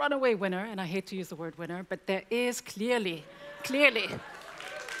there's a runaway winner, and I hate to use the word winner, but there is clearly.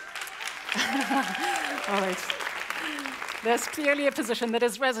 All right. There's clearly a position that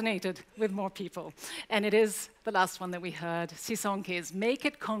has resonated with more people. And it is the last one that we heard, Sisonke's make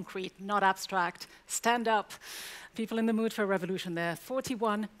it concrete, not abstract, stand up. People in the mood for a revolution there,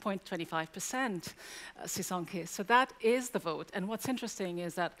 41.25%, Sisonke. So that is the vote. And what's interesting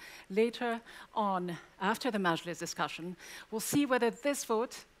is that later on, after the Majlis discussion, we'll see whether this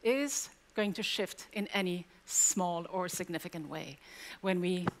vote is going to shift in any small or significant way when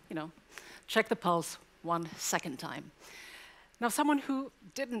we, check the pulse one second time. Now, someone who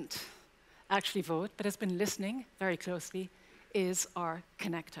didn't actually vote, but has been listening very closely, is our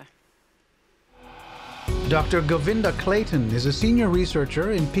connector. Dr. Govinda Clayton is a senior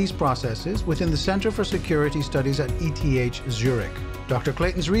researcher in peace processes within the Center for Security Studies at ETH Zurich. Dr.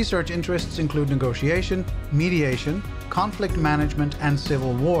 Clayton's research interests include negotiation, mediation, conflict management, and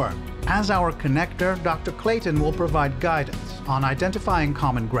civil war. As our connector, Dr. Clayton will provide guidance on identifying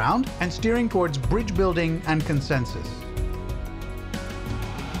common ground and steering towards bridge building and consensus.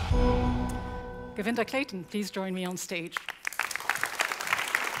 Govinda Clayton, please join me on stage.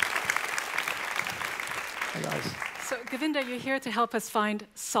 Hey guys. So, Govinda, you're here to help us find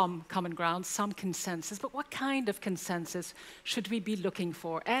some common ground, some consensus, but what kind of consensus should we be looking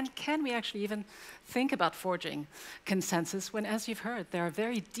for? And can we actually even think about forging consensus when, as you've heard, there are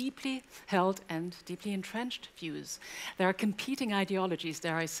very deeply held and deeply entrenched views? There are competing ideologies,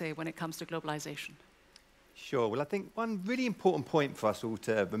 dare I say, when it comes to globalization. Sure. Well, I think one really important point for us all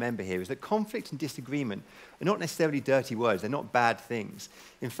to remember here is that conflict and disagreement are not necessarily dirty words. They're not bad things.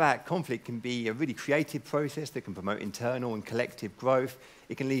 In fact, conflict can be a really creative process that can promote internal and collective growth.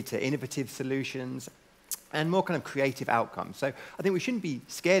 It can lead to innovative solutions and more kind of creative outcomes. So I think we shouldn't be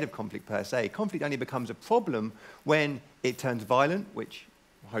scared of conflict per se. Conflict only becomes a problem when it turns violent, which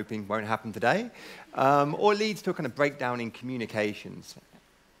I'm hoping won't happen today, or leads to a kind of breakdown in communications.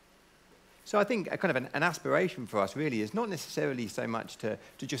 So I think a kind of an aspiration for us really is not necessarily so much to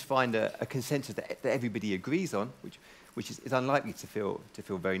just find a consensus that everybody agrees on, which is unlikely to feel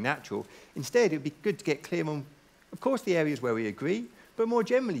very natural. Instead, it would be good to get clear on, of course, the areas where we agree, but more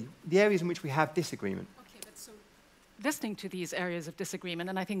generally, the areas in which we have disagreement. Okay, but so listening to these areas of disagreement,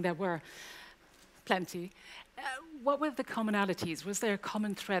 and I think there were plenty, what were the commonalities? Was there a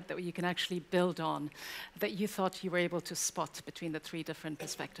common thread that you can actually build on that you thought you were able to spot between the three different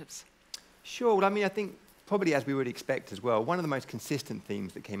perspectives? Sure. Well, I mean, I think probably as we would expect as well, one of the most consistent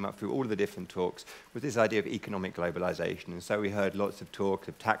themes that came up through all of the different talks was this idea of economic globalization. And so we heard lots of talk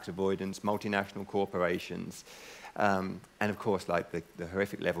of tax avoidance, multinational corporations, and of course, like the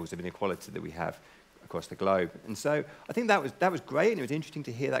horrific levels of inequality that we have across the globe. And so I think that was great, and it was interesting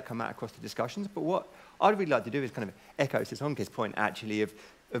to hear that come out across the discussions. But what I'd really like to do is kind of echo Sisonke's point, actually, of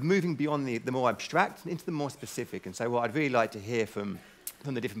moving beyond the more abstract and into the more specific. And so what I'd really like to hear from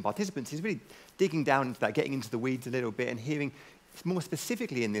the different participants is really digging down into that, getting into the weeds a little bit and hearing more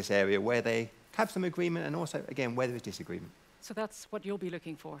specifically in this area where they have some agreement and also, again, where there is disagreement. So that's what you'll be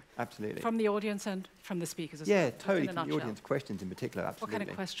looking for? Absolutely. From the audience and from the speakers as well? Yeah, totally, from the audience, questions in particular, absolutely. What kind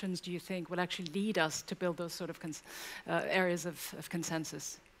of questions do you think will actually lead us to build those sort of areas of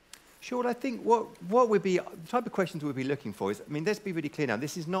consensus? Sure, well, I think what would be, the type of questions we'd be looking for is, I mean, let's be really clear now,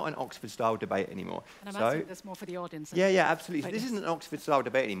 this is not an Oxford-style debate anymore. And I'm asking this more for the audience. Yeah, absolutely. So this isn't an Oxford-style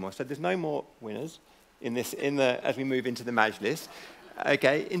debate anymore, so there's no more winners as we move into the Majlis.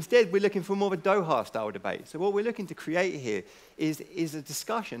 Okay, instead we're looking for more of a Doha-style debate. So what we're looking to create here is a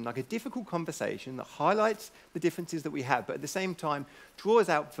discussion, like a difficult conversation that highlights the differences that we have, but at the same time draws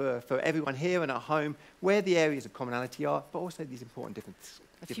out for everyone here and at home where the areas of commonality are, but also these important differences.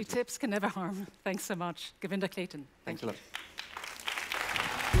 A few tips can never harm. Thanks so much. Govinda Clayton. Thanks a lot.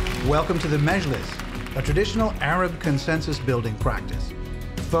 Welcome to the Majlis, a traditional Arab consensus-building practice.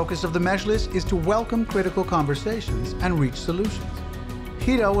 The focus of the Majlis is to welcome critical conversations and reach solutions.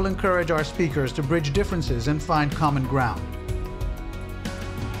 Ghida will encourage our speakers to bridge differences and find common ground.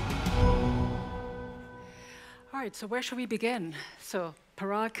 All right, so where should we begin? So,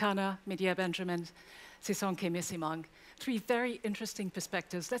 Parag Khanna, Medea Benjamin, Sisonke Msimang. Three very interesting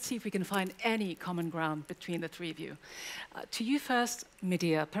perspectives. Let's see if we can find any common ground between the three of you. To you first,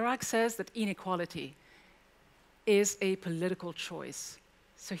 Medea. Parag says that inequality is a political choice.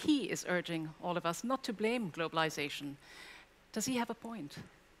 So he is urging all of us not to blame globalization. Does he have a point?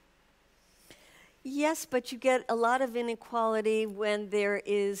 Yes, but you get a lot of inequality when there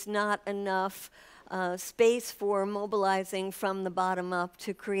is not enough space for mobilizing from the bottom up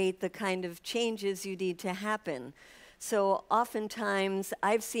to create the kind of changes you need to happen. So oftentimes,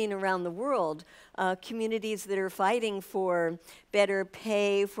 I've seen around the world communities that are fighting for better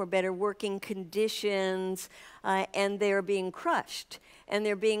pay, for better working conditions, and they're being crushed. And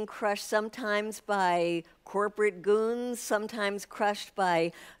they're being crushed sometimes by corporate goons, sometimes crushed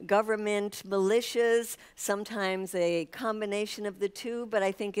by government militias, sometimes a combination of the two, but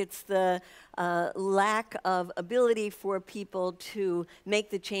I think it's the lack of ability for people to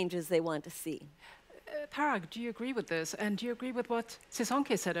make the changes they want to see. Parag, do you agree with this? And do you agree with what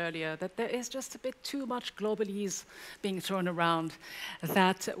Sisonke said earlier, that there is just a bit too much globalese being thrown around,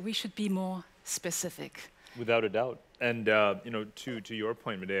 that we should be more specific? Without a doubt. And to your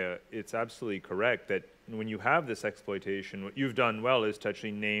point, Medea, it's absolutely correct that when you have this exploitation, what you've done well is to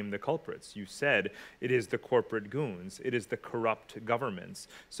actually name the culprits. You said it is the corporate goons, it is the corrupt governments.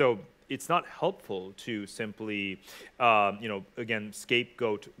 So it's not helpful to simply, again,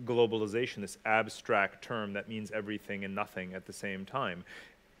 scapegoat globalization, this abstract term that means everything and nothing at the same time.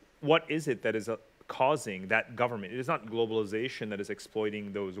 What is it that is causing that government. It is not globalization that is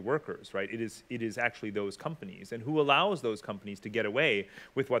exploiting those workers, right? It is actually those companies. And who allows those companies to get away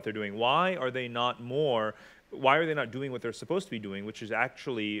with what they're doing? Why are they not doing what they're supposed to be doing, which is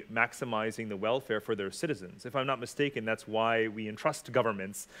actually maximizing the welfare for their citizens? If I'm not mistaken, that's why we entrust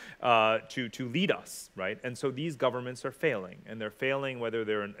governments to lead us, right? And so these governments are failing, and they're failing whether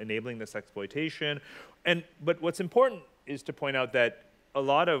they're enabling this exploitation. But what's important is to point out that a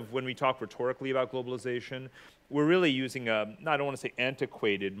lot of, when we talk rhetorically about globalization, we're really using I don't want to say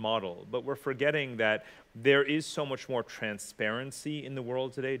antiquated model, but we're forgetting that there is so much more transparency in the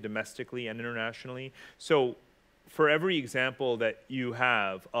world today, domestically and internationally. So for every example that you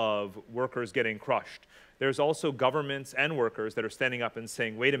have of workers getting crushed, there's also governments and workers that are standing up and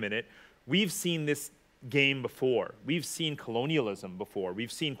saying, wait a minute, we've seen this game before. We've seen colonialism before.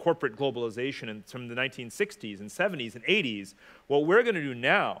 We've seen corporate globalization from the 1960s and 70s and 80s. What we're going to do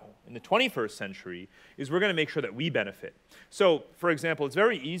now in the 21st century is we're going to make sure that we benefit. So, for example, it's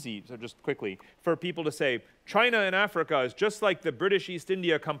very easy, so just quickly, for people to say, China and Africa is just like the British East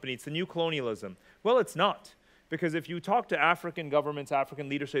India Company, it's the new colonialism. Well, it's not. Because if you talk to African governments, African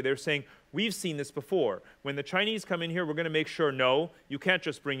leaders, they're saying, we've seen this before. When the Chinese come in here, we're going to make sure, no, you can't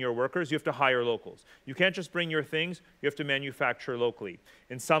just bring your workers, you have to hire locals. You can't just bring your things, you have to manufacture locally.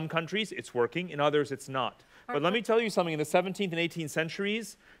 In some countries, it's working. In others, it's not. But let me tell you something. In the 17th and 18th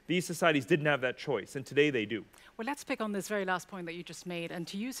centuries, these societies didn't have that choice, and today they do. Well, let's pick on this very last point that you just made, and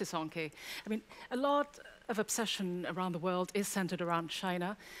to you, Sisonke. I mean, a lot of obsession around the world is centered around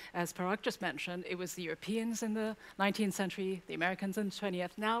China. As Parag just mentioned, it was the Europeans in the 19th century, the Americans in the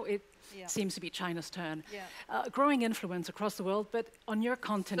 20th. Now it seems to be China's turn. Growing influence across the world, but on your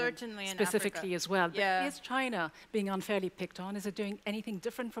continent specifically as well. But is China being unfairly picked on? Is it doing anything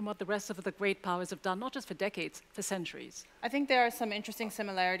different from what the rest of the great powers have done, not just for decades, for centuries? I think there are some interesting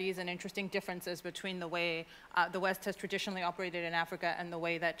similarities and interesting differences between the way the West has traditionally operated in Africa and the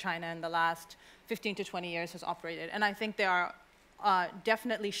way that China in the last 15 to 20 years has operated. And I think there are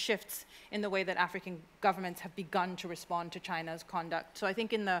definitely shifts in the way that African governments have begun to respond to China's conduct. So I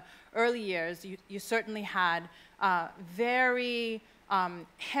think in the early years, you certainly had very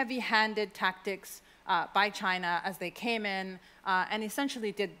heavy-handed tactics by China as they came in and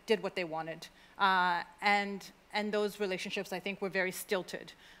essentially did what they wanted. And those relationships, I think, were very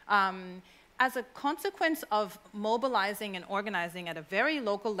stilted. As a consequence of mobilizing and organizing at a very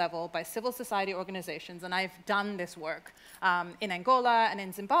local level by civil society organizations, and I've done this work in Angola and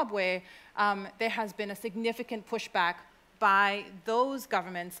in Zimbabwe, there has been a significant pushback by those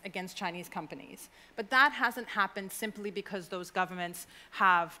governments against Chinese companies. But that hasn't happened simply because those governments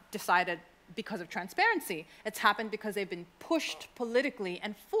have decided because of transparency. It's happened because they've been pushed politically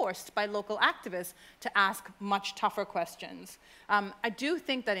and forced by local activists to ask much tougher questions. I do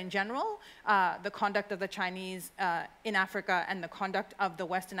think that in general, the conduct of the Chinese in Africa and the conduct of the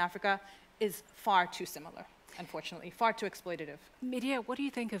West in Africa is far too similar, unfortunately, far too exploitative. Medea, what do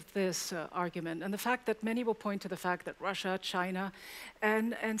you think of this argument and the fact that many will point to the fact that Russia, China,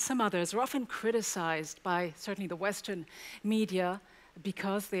 and some others are often criticized by certainly the Western media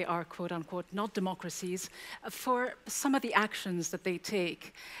because they are, quote unquote, not democracies, for some of the actions that they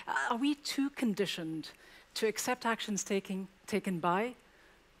take? Are we too conditioned to accept actions taken by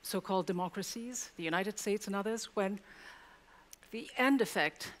so-called democracies, the United States and others, when the end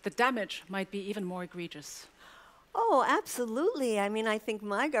effect, the damage, might be even more egregious? Oh, absolutely. I mean, I think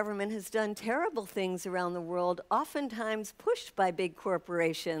my government has done terrible things around the world, oftentimes pushed by big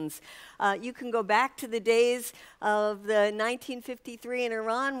corporations. You can go back to the days of the 1953 in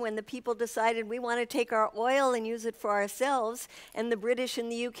Iran when the people decided we want to take our oil and use it for ourselves, and the British and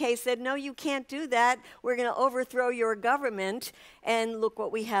the UK said, no, you can't do that. We're going to overthrow your government. And look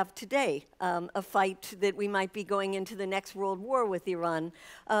what we have today, a fight that we might be going into the next world war with Iran.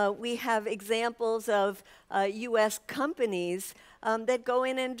 We have examples of US companies that go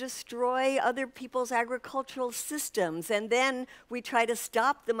in and destroy other people's agricultural systems, and then we try to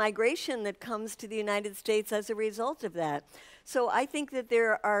stop the migration that comes to the United States as a result of that. So I think that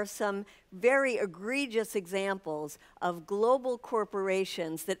there are some very egregious examples of global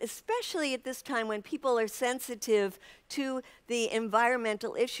corporations that, especially at this time when people are sensitive to the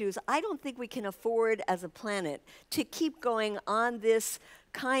environmental issues, I don't think we can afford as a planet to keep going on this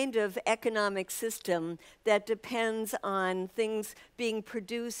kind of economic system that depends on things being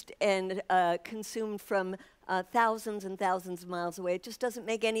produced and consumed from thousands and thousands of miles away. It just doesn't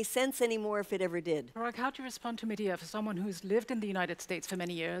make any sense anymore if it ever did. Parag, how do you respond to Medea, for someone who's lived in the United States for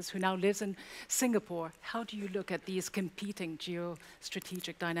many years, who now lives in Singapore? How do you look at these competing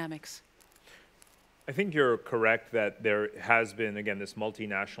geostrategic dynamics? I think you're correct that there has been, again, this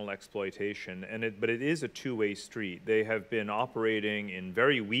multinational exploitation, but it is a two-way street. They have been operating in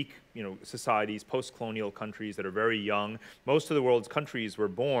very weak, societies, post-colonial countries that are very young. Most of the world's countries were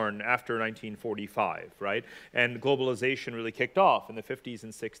born after 1945, right? And globalization really kicked off in the 50s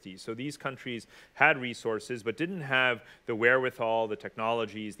and 60s. So these countries had resources, but didn't have the wherewithal, the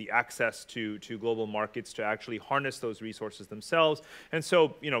technologies, the access to global markets to actually harness those resources themselves. And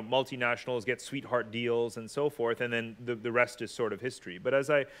so, multinationals get sweetheart deals and so forth, and then the rest is sort of history. But as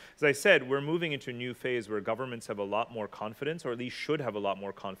I said, we're moving into a new phase where governments have a lot more confidence, or at least should have a lot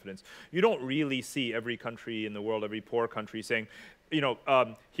more confidence. You don't really see every country in the world, every poor country saying,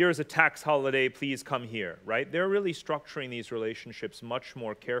 here's a tax holiday, please come here, right? They're really structuring these relationships much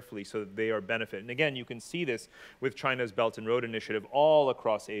more carefully so that they are benefit. And again, you can see this with China's Belt and Road Initiative all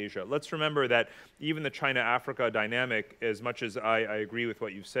across Asia. Let's remember that even the China-Africa dynamic, as much as I agree with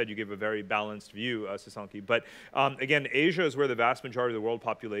what you've said, you give a very balanced view, Sisonke, but again, Asia is where the vast majority of the world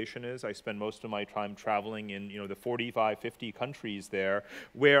population is. I spend most of my time traveling in the 45, 50 countries there,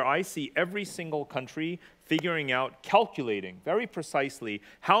 where I see every single country figuring out, calculating very precisely,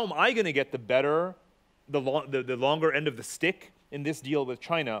 how am I going to get the longer end of the stick in this deal with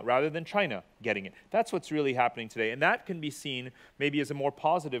China rather than China getting it. That's what's really happening today. And that can be seen maybe as a more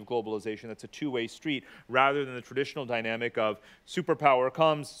positive globalization that's a two-way street rather than the traditional dynamic of superpower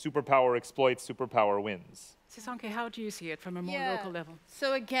comes, superpower exploits, superpower wins. Sisonke, how do you see it from a more local level?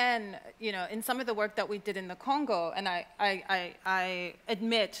 So again, in some of the work that we did in the Congo, and I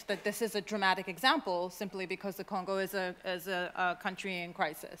admit that this is a dramatic example simply because the Congo is a country in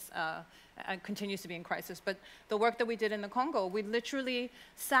crisis. And continues to be in crisis. But the work that we did in the Congo, we literally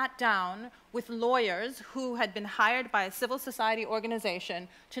sat down with lawyers who had been hired by a civil society organization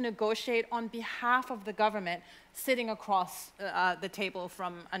to negotiate on behalf of the government, sitting across the table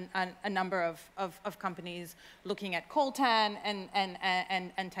from a number of companies looking at coltan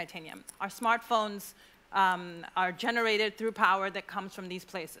and titanium. Our smartphones are generated through power that comes from these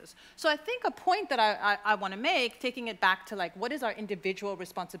places. So I think a point that I want to make, taking it back to what is our individual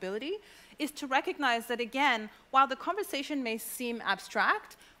responsibility, is to recognize that, again, while the conversation may seem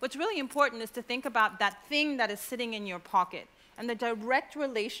abstract, what's really important is to think about that thing that is sitting in your pocket and the direct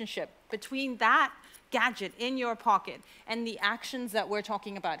relationship between that gadget in your pocket and the actions that we're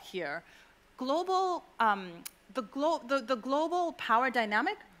talking about here. The global power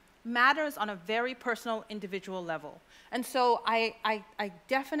dynamic matters on a very personal, individual level. And so I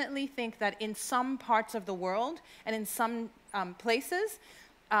definitely think that in some parts of the world and in some places,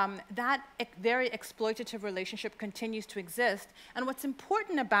 that very exploitative relationship continues to exist. And what's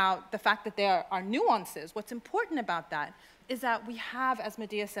important about the fact that there are nuances, what's important about that is that we have, as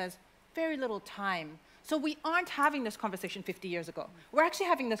Medea says, very little time. So we aren't having this conversation 50 years ago. We're actually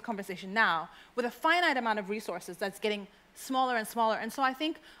having this conversation now with a finite amount of resources that's getting smaller and smaller. And so I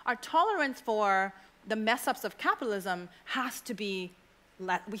think our tolerance for the mess-ups of capitalism has to be,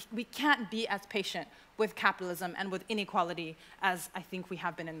 we can't be as patient with capitalism and with inequality as I think we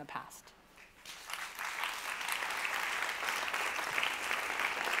have been in the past.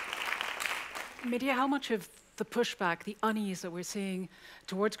 Medea, how much of the pushback, the unease that we're seeing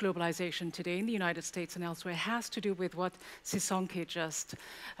towards globalization today in the United States and elsewhere has to do with what Sisonke just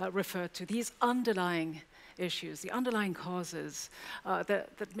referred to, these underlying issues, the underlying causes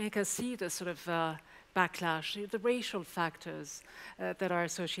that make us see this sort of backlash, the racial factors that are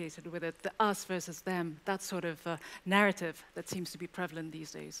associated with it, the us versus them, that sort of narrative that seems to be prevalent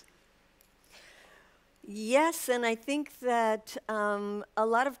these days? Yes, and I think that a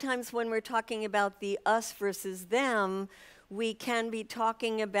lot of times when we're talking about the us versus them, we can be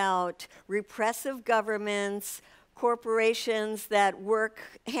talking about repressive governments, corporations that work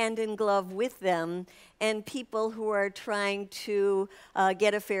hand in glove with them, and people who are trying to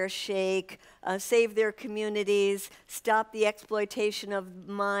get a fair shake, save their communities, stop the exploitation of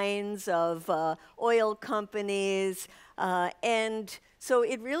mines, of oil companies, and so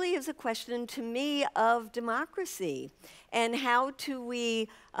it really is a question to me of democracy and how do we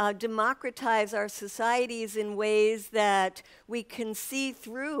democratize our societies in ways that we can see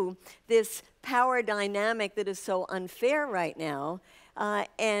through this power dynamic that is so unfair right now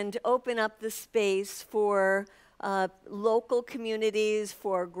and open up the space for local communities,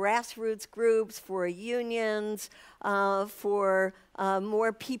 for grassroots groups, for unions, for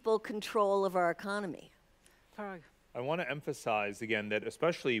more people control of our economy. Parag. I want to emphasize again that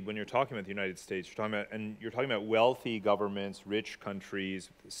especially when you're talking about the United States, you're talking about wealthy governments, rich countries,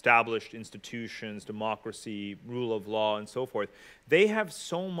 established institutions, democracy, rule of law, and so forth. They have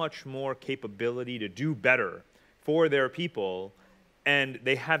so much more capability to do better for their people and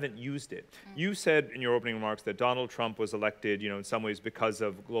they haven't used it. You said in your opening remarks that Donald Trump was elected, in some ways because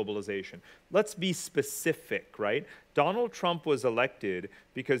of globalization. Let's be specific, right? Donald Trump was elected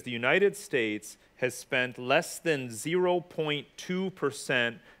because the United States has spent less than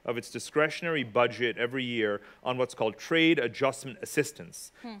 0.2% of its discretionary budget every year on what's called trade adjustment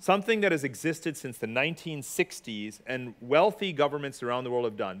assistance, something that has existed since the 1960s and wealthy governments around the world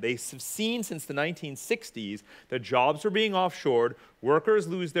have done. They've seen since the 1960s that jobs are being offshored, workers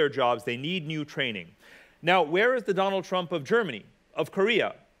lose their jobs, they need new training. Now, where is the Donald Trump of Germany, of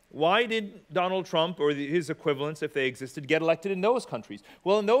Korea? Why did Donald Trump, or his equivalents, if they existed, get elected in those countries?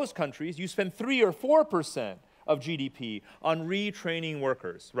 Well, in those countries, you spend 3 or 4% of GDP on retraining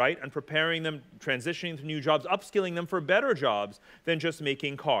workers, right? And preparing them, transitioning to new jobs, upskilling them for better jobs than just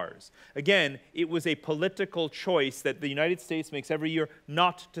making cars. Again, it was a political choice that the United States makes every year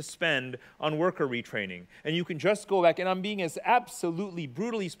not to spend on worker retraining. And you can just go back, and I'm being as absolutely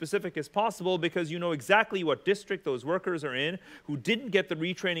brutally specific as possible because you know exactly what district those workers are in who didn't get the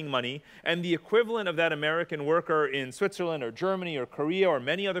retraining money, and the equivalent of that American worker in Switzerland or Germany or Korea or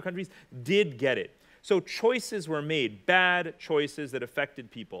many other countries did get it. So choices were made, bad choices that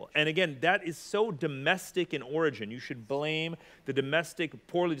affected people. And again, that is so domestic in origin. You should blame the domestic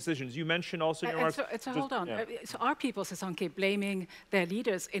poorly decisions. You mentioned also in your remarks... So hold on. Yeah. So are people, Sisonke, blaming their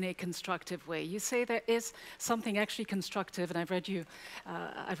leaders in a constructive way? You say there is something actually constructive, and I've read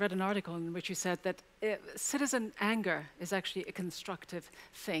an article in which you said that citizen anger is actually a constructive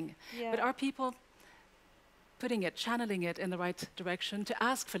thing. Yeah. But are people channeling it in the right direction to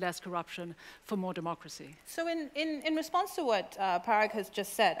ask for less corruption, for more democracy? So in response to what Parag has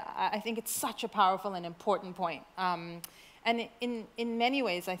just said, I think it's such a powerful and important point. And in many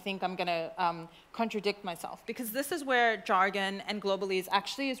ways, I think I'm going to contradict myself, because this is where jargon and globalese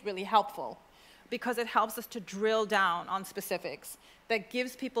actually is really helpful, because it helps us to drill down on specifics, that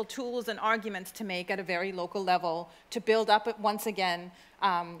gives people tools and arguments to make at a very local level, to build up once again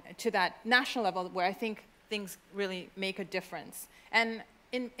to that national level where I think things really make a difference. And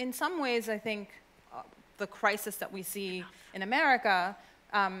in some ways, I think the crisis that we see in America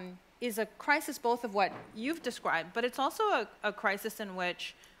is a crisis both of what you've described, but it's also a crisis in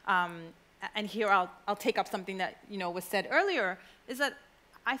which, and here I'll take up something that was said earlier, is that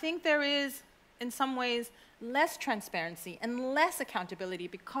I think there is, in some ways, less transparency and less accountability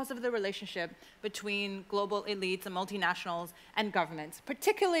because of the relationship between global elites and multinationals and governments.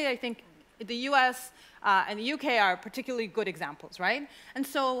 Particularly, I think, the US and the UK are particularly good examples, right? And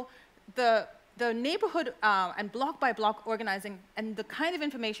so the neighborhood and block-by-block organizing and the kind of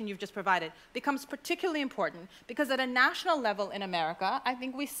information you've just provided becomes particularly important because at a national level in America, I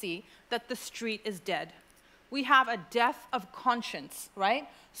think we see that the street is dead. We have a death of conscience, right?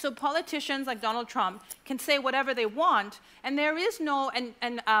 So politicians like Donald Trump can say whatever they want, and there is no,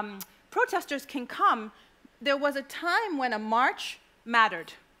 and protesters can come. There was a time when a march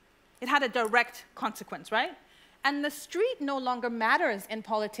mattered. It had a direct consequence, right? And the street no longer matters in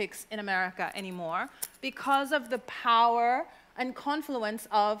politics in America anymore because of the power and confluence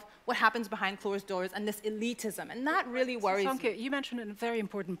of what happens behind closed doors and this elitism. And that really worries me. Sisonke, you mentioned a very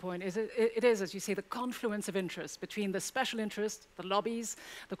important point. It is, as you say, the confluence of interest between the special interests, the lobbies,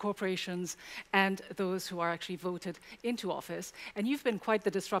 the corporations, and those who are actually voted into office. And you've been quite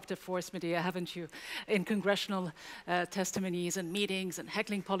the disruptive force, Medea, haven't you, in congressional testimonies and meetings and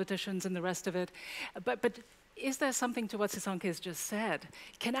heckling politicians and the rest of it. But is there something to what Sisonke has just said?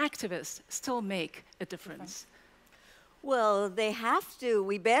 Can activists still make a difference? Well, they have to.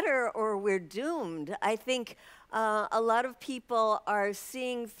 We better, or we're doomed. I think a lot of people are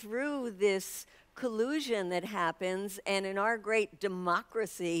seeing through this collusion that happens, and in our great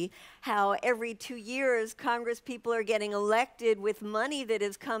democracy, how every 2 years Congress people are getting elected with money that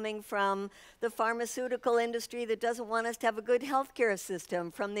is coming from the pharmaceutical industry that doesn't want us to have a good healthcare system,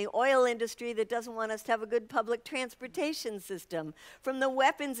 from the oil industry that doesn't want us to have a good public transportation system, from the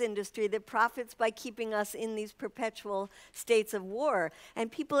weapons industry that profits by keeping us in these perpetual states of war.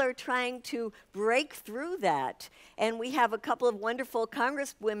 And people are trying to break through that. And we have a couple of wonderful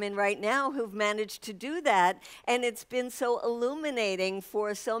congresswomen right now who've managed to do that, and it's been so illuminating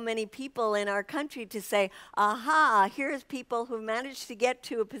for so many people in our country to say, aha, here's people who managed to get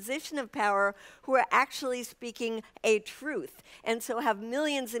to a position of power who are actually speaking a truth, and so have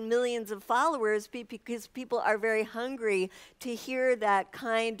millions and millions of followers because people are very hungry to hear that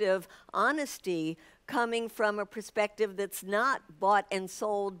kind of honesty coming from a perspective that's not bought and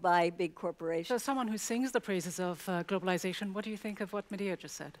sold by big corporations. So someone who sings the praises of globalization, what do you think of what Medea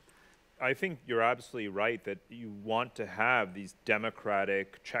just said? I think you're absolutely right that you want to have these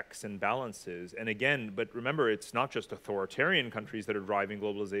democratic checks and balances. And again, but remember, it's not just authoritarian countries that are driving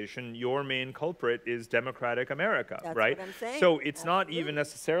globalization. Your main culprit is democratic America, That's right? what I'm saying. So it's not even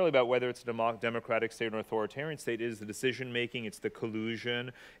necessarily about whether it's a democratic state or an authoritarian state. It is the decision making, it's the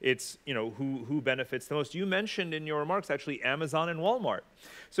collusion, it's who benefits the most. You mentioned in your remarks actually Amazon and Walmart.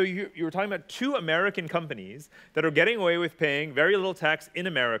 So you were talking about two American companies that are getting away with paying very little tax in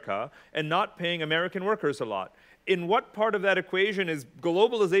America and not paying American workers a lot. In what part of that equation is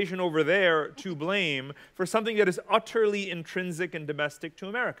globalization over there to blame for something that is utterly intrinsic and domestic to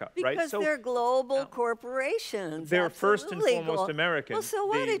America, right? Because they're global corporations. They're first and absolutely foremost American. Well, so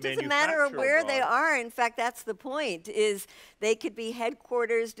what? They It doesn't matter manufacture where they abroad. are. In fact, that's the point, is they could be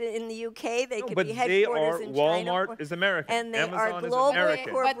headquartered in the UK, they could but be they headquarters are, in Walmart China. is American. And they Amazon are is global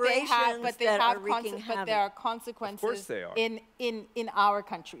American. corporations that are wreaking but havoc. there are consequences Of course they are. in our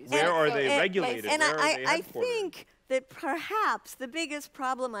countries. Where are they regulated? And Where are they I headquartered? think that perhaps the biggest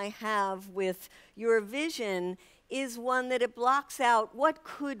problem I have with your vision is one that it blocks out what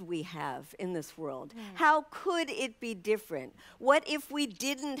could we have in this world? How could it be different? What if we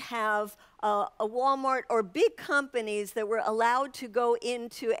didn't have a Walmart or big companies that were allowed to go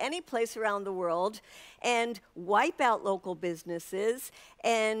into any place around the world and wipe out local businesses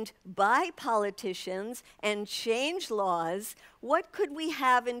and buy politicians and change laws? What could we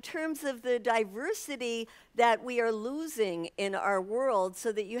have in terms of the diversity that we are losing in our world,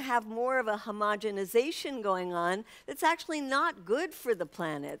 so that you have more of a homogenization going on that's actually not good for the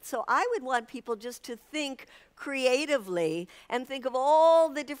planet? So I would want people just to think creatively and think of all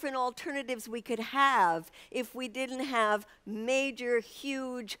the different alternatives we could have if we didn't have major,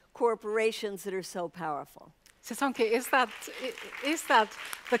 huge corporations that are so powerful. Sisonke, is that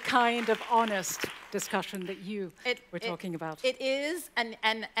the kind of honest discussion that you were talking about? It is,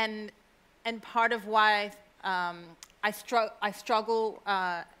 and part of why I struggle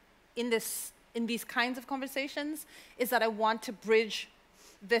in these kinds of conversations is that I want to bridge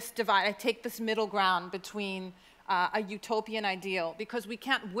this divide. I take this middle ground between a utopian ideal, because we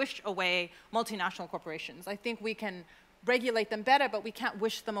can't wish away multinational corporations. I think we can regulate them better, but we can't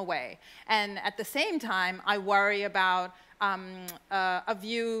wish them away. And at the same time, I worry about a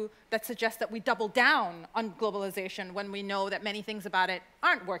view that suggests that we double down on globalization when we know that many things about it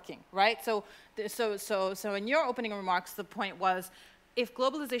aren't working, right? So in your opening remarks, the point was, if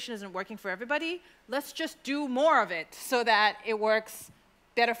globalization isn't working for everybody, let's just do more of it so that it works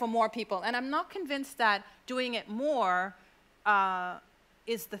better for more people. And I'm not convinced that doing it more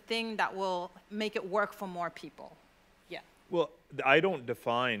is the thing that will make it work for more people. Yeah. Well, I don't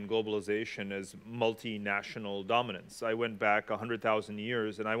define globalization as multinational dominance. I went back 100,000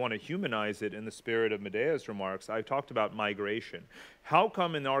 years, and I want to humanize it in the spirit of Medea's remarks. I talked about migration. How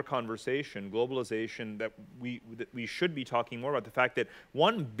come in our conversation, globalization, that we should be talking more about the fact that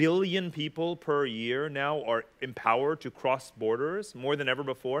 1 billion people per year now are empowered to cross borders more than ever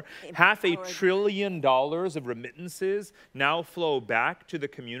before? $500 billion of remittances now flow back to the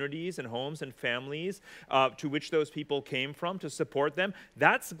communities and homes and families to which those people came from to support them.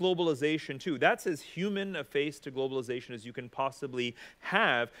 That's globalization too. That's as human a face to globalization as you can possibly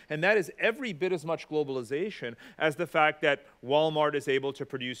have. And that is every bit as much globalization as the fact that Walmart is able to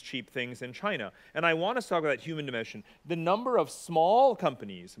produce cheap things in China. And I want to talk about that human dimension. The number of small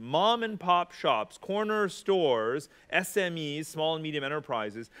companies, mom and pop shops, corner stores, SMEs, small and medium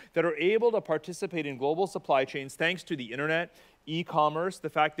enterprises, that are able to participate in global supply chains thanks to the internet, e-commerce, the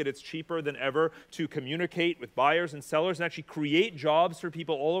fact that it's cheaper than ever to communicate with buyers and sellers and actually create jobs for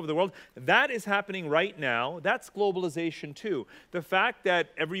people all over the world. That is happening right now. That's globalization too. The fact that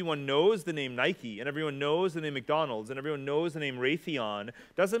everyone knows the name Nike and everyone knows the name McDonald's and everyone knows the name Raytheon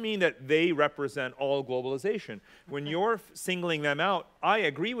doesn't mean that they represent all globalization. When you're singling them out, I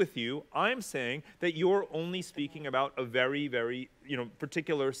agree with you. I'm saying that you're only speaking about a very, very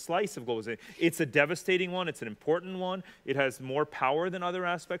particular slice of globalization. It's a devastating one. It's an important one. It has more power than other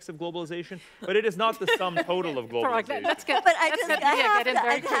aspects of globalization, but it is not the sum total of globalization. But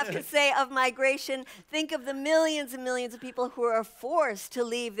I have to say, of migration, think of the millions and millions of people who are forced to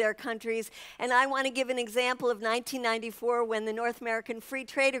leave their countries. And I want to give an example of 1994, when the North American Free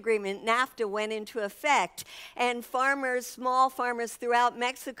Trade Agreement, NAFTA, went into effect. And farmers, small farmers throughout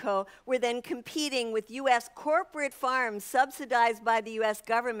Mexico, were then competing with U.S. corporate farms subsidized subsidized by the US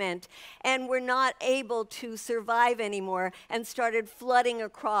government and were not able to survive anymore and started flooding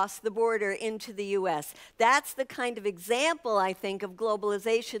across the border into the US. That's the kind of example, I think, of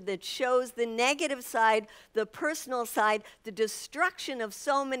globalization that shows the negative side, the personal side, the destruction of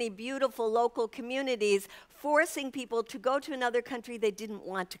so many beautiful local communities, forcing people to go to another country they didn't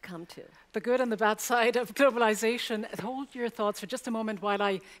want to come to. The good and the bad side of globalization. Hold your thoughts for just a moment while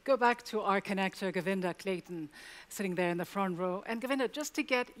I go back to our connector, Govinda Clayton, sitting there in the front row. And Govinda, just to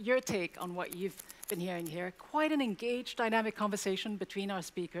get your take on what you've been hearing here, quite an engaged, dynamic conversation between our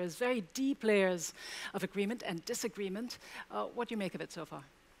speakers, very deep layers of agreement and disagreement. What do you make of it so far?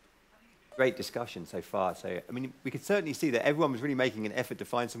 Great discussion so far. So, I mean, we could certainly see that everyone was really making an effort to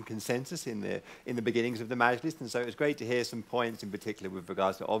find some consensus in the beginnings of the Majlis, and so it was great to hear some points in particular with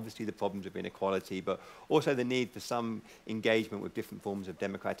regards to obviously the problems of inequality, but also the need for some engagement with different forms of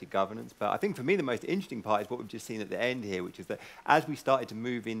democratic governance. But I think for me the most interesting part is what we've just seen at the end here, which is that as we started to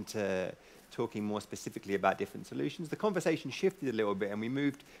move into talking more specifically about different solutions, the conversation shifted a little bit and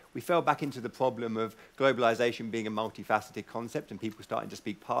we fell back into the problem of globalization being a multifaceted concept and people starting to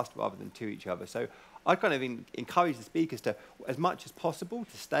speak past rather than to each other. So I'd kind of encourage the speakers to, as much as possible,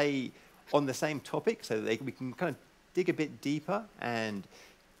 to stay on the same topic so that we can kind of dig a bit deeper and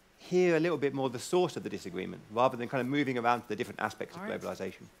hear a little bit more the source of the disagreement rather than kind of moving around to the different aspects of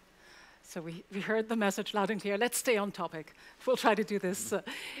globalization. So we heard the message loud and clear. Let's stay on topic. We'll try to do this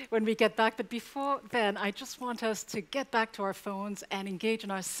when we get back. But before then, I just want us to get back to our phones and engage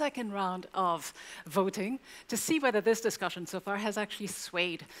in our second round of voting to see whether this discussion so far has actually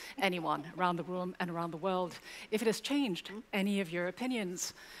swayed anyone around the room and around the world, if it has changed any of your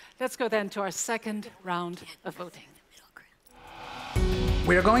opinions. Let's go then to our second round of voting.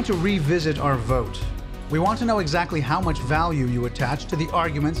 We are going to revisit our vote. We want to know exactly how much value you attach to the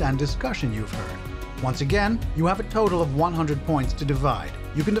arguments and discussion you've heard. Once again, you have a total of 100 points to divide.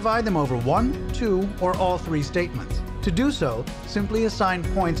 You can divide them over 1, 2, or all 3 statements. To do so, simply assign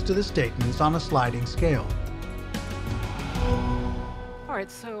points to the statements on a sliding scale. All right,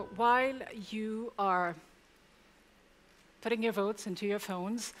 so while you are putting your votes into your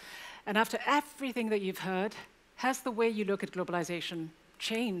phones, and after everything that you've heard, has the way you look at globalization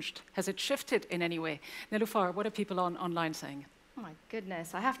changed? Has it shifted in any way? Nilufar, what are people online saying? Oh my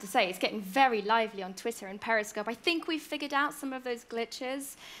goodness, I have to say, it's getting very lively on Twitter and Periscope. I think we've figured out some of those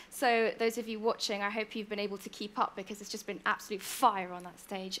glitches. So those of you watching, I hope you've been able to keep up because it's just been absolute fire on that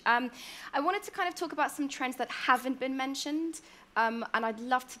stage. I wanted to kind of talk about some trends that haven't been mentioned. And I'd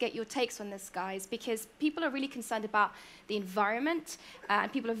love to get your takes on this, guys, because people are really concerned about the environment, and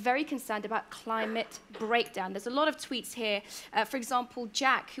people are very concerned about climate breakdown. There's a lot of tweets here. For example,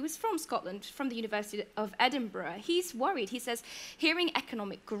 Jack, who is from Scotland, from the University of Edinburgh, he's worried. He says, hearing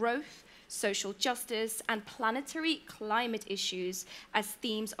economic growth, social justice, and planetary climate issues as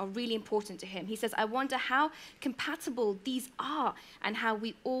themes are really important to him. He says, I wonder how compatible these are and how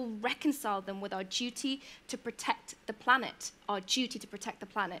we all reconcile them with our duty to protect the planet. Our duty to protect the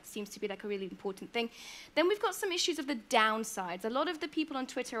planet seems to be like a really important thing. Then we've got some issues of the downsides. A lot of the people on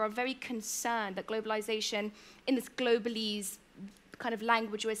Twitter are very concerned that globalization, in this globalese kind of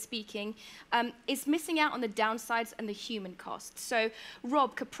language we're speaking, is missing out on the downsides and the human cost. So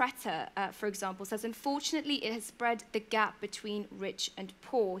Rob Capretta, for example, says, unfortunately, it has spread the gap between rich and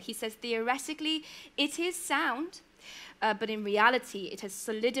poor. He says, theoretically, it is sound, but in reality, it has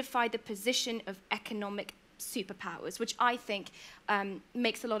solidified the position of economic superpowers, which I think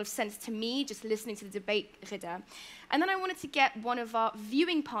makes a lot of sense to me, just listening to the debate, Ghida. And then I wanted to get one of our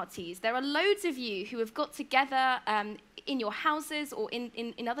viewing parties. There are loads of you who have got together in your houses or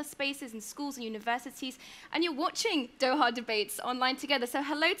in other spaces, in schools and universities, and you're watching Doha Debates online together. So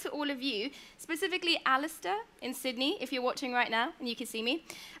hello to all of you, specifically Alistair in Sydney, if you're watching right now and you can see me.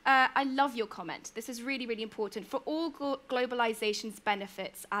 I love your comment. This is really, really important. For all globalization's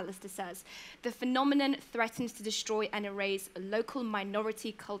benefits, Alistair says, the phenomenon threatens to destroy and erase local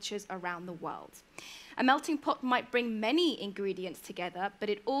minority cultures around the world. A melting pot might bring many ingredients together, but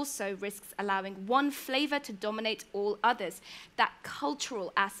it also risks allowing one flavor to dominate all others. That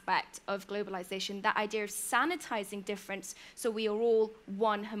cultural aspect of globalization, that idea of sanitizing difference so we are all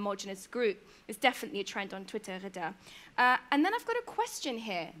one homogenous group, is definitely a trend on Twitter, Ghida. And then I've got a question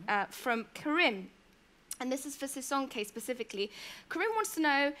here from Karim, and this is for Sisonke specifically. Karim wants to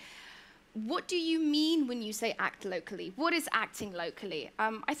know, what do you mean when you say act locally? What is acting locally?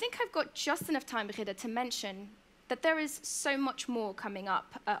 I think I've got just enough time, Ghida, to mention that there is so much more coming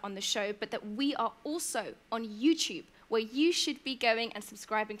up on the show, but that we are also on YouTube, where you should be going and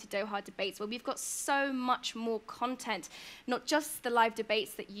subscribing to Doha Debates, where we've got so much more content, not just the live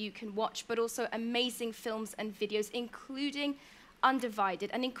debates that you can watch, but also amazing films and videos, including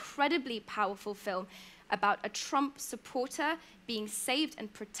Undivided, an incredibly powerful film about a Trump supporter being saved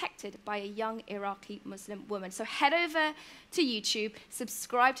and protected by a young Iraqi Muslim woman. So head over to YouTube,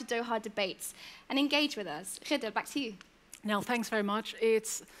 subscribe to Doha Debates, and engage with us. Ghida, back to you. Now, thanks very much.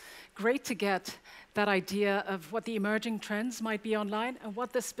 It's great to get that idea of what the emerging trends might be online and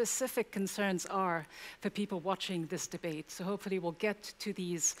what the specific concerns are for people watching this debate. So hopefully we'll get to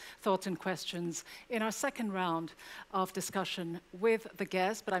these thoughts and questions in our second round of discussion with the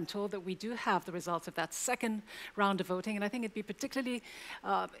guests, but I'm told that we do have the results of that second round of voting, and I think it'd be particularly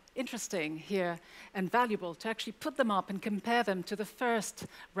interesting here and valuable to actually put them up and compare them to the first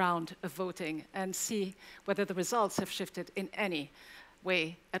round of voting and see whether the results have shifted in any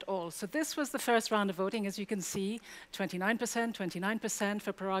way at all. So this was the first round of voting. As you can see, 29%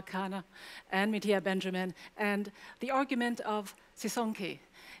 for Parag Khanna and Medea Benjamin. And the argument of Sisonke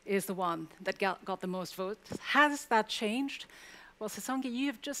is the one that got the most votes. Has that changed? Well, Sisonke, you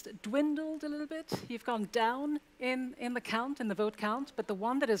have just dwindled a little bit. You've gone down in the count, in the vote count, but the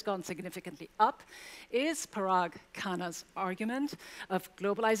one that has gone significantly up is Parag Khanna's argument of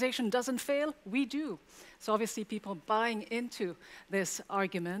globalization doesn't fail, we do. So obviously people buying into this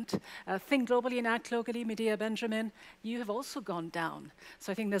argument. Think globally and act locally, Medea Benjamin, you have also gone down.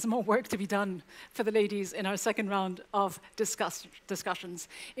 So I think there's more work to be done for the ladies in our second round of discussions.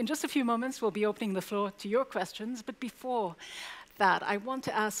 In just a few moments, we'll be opening the floor to your questions, but before that, I want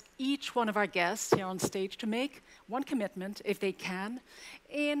to ask each one of our guests here on stage to make one commitment, if they can,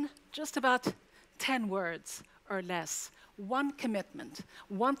 in just about 10 words or less. One commitment,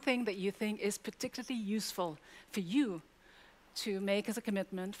 one thing that you think is particularly useful for you to make as a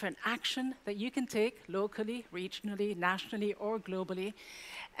commitment for an action that you can take locally, regionally, nationally, or globally.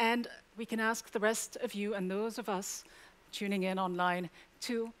 And we can ask the rest of you and those of us tuning in online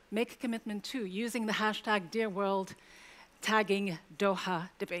to make a commitment too, using the hashtag #DearWorld, tagging Doha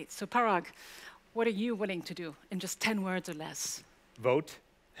Debates. So Parag, what are you willing to do in just 10 words or less? Vote.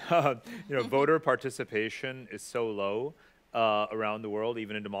 Voter participation is so low around the world,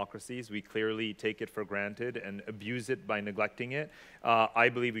 even in democracies. We clearly take it for granted and abuse it by neglecting it. I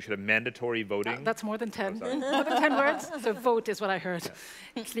believe we should have mandatory voting. That's more than 10. More than 10 words? So vote is what I heard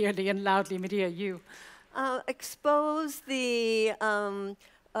clearly and loudly. Medea, you. Expose the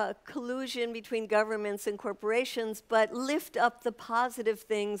collusion between governments and corporations, but lift up the positive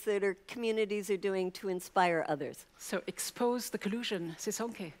things that our communities are doing to inspire others. So expose the collusion.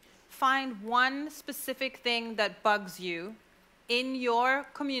 Sisonke. Find one specific thing that bugs you in your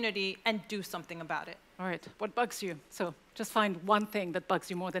community and do something about it. All right, what bugs you? So just find one thing that bugs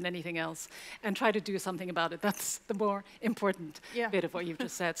you more than anything else and try to do something about it. That's the more important bit of what you've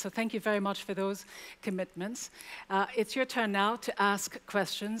just said. So thank you very much for those commitments. It's your turn now to ask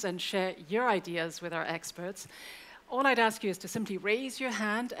questions and share your ideas with our experts. All I'd ask you is to simply raise your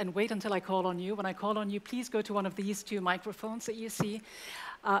hand and wait until I call on you. When I call on you, please go to one of these two microphones that you see.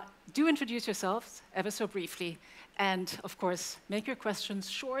 Do introduce yourselves ever so briefly. And, of course, make your questions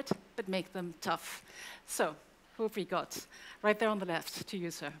short, but make them tough. So, who have we got? Right there on the left, to you,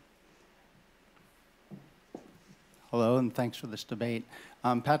 sir. Hello, and thanks for this debate.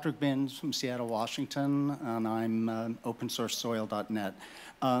 I'm Patrick Binns from Seattle, Washington, and I'm opensourcesoil.net.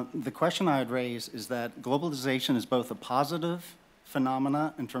 The question I would raise is that globalization is both a positive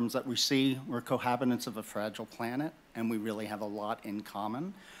phenomena in terms that we see we're cohabitants of a fragile planet, and we really have a lot in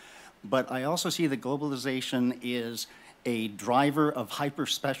common. But I also see that globalization is a driver of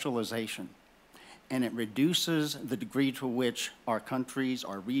hyper-specialization, and it reduces the degree to which our countries,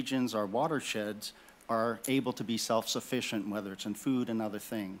 our regions, our watersheds are able to be self-sufficient, whether it's in food and other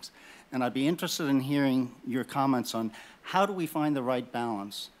things. And I'd be interested in hearing your comments on how do we find the right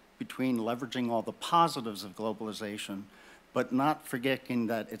balance between leveraging all the positives of globalization, but not forgetting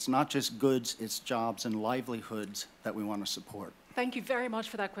that it's not just goods, it's jobs and livelihoods that we want to support. Thank you very much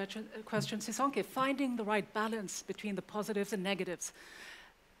for that question, Sisonke. Finding the right balance between the positives and negatives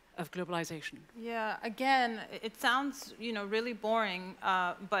of globalization. Yeah, again, it sounds really boring,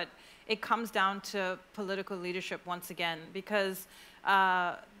 but it comes down to political leadership once again, because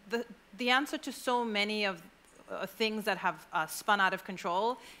the answer to so many of things that have spun out of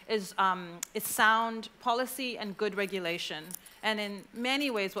control is sound policy and good regulation. And in many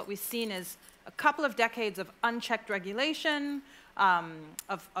ways, what we've seen is a couple of decades of unchecked regulation,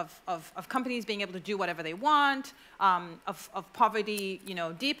 of companies being able to do whatever they want, of poverty,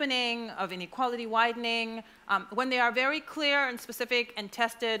 deepening, of inequality widening, when there are very clear and specific and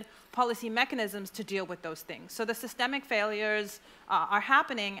tested policy mechanisms to deal with those things. So the systemic failures are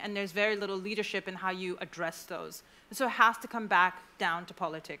happening, and there's very little leadership in how you address those. And so it has to come back down to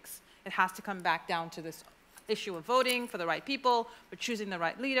politics. It has to come back down to this issue of voting for the right people, for choosing the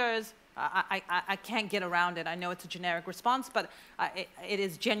right leaders. I can't get around it. I know it's a generic response, but it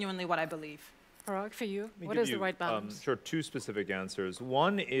is genuinely what I believe. Parag, for you, what is the right balance? Sure, two specific answers.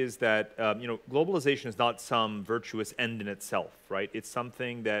 One is that globalization is not some virtuous end in itself, right? It's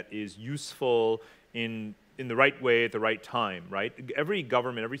something that is useful in the right way at the right time, right? Every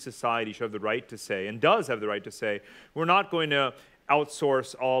government, every society should have the right to say, and does have the right to say, we're not going to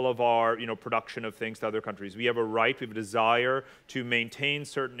outsource all of our production of things to other countries. We have a right, we have a desire to maintain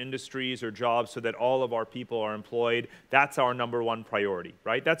certain industries or jobs so that all of our people are employed. That's our number one priority,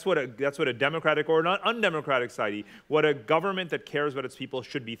 right? That's what a democratic or an undemocratic society, what a government that cares about its people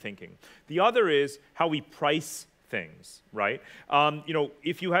should be thinking. The other is how we price things, right?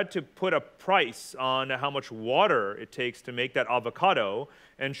 If you had to put a price on how much water it takes to make that avocado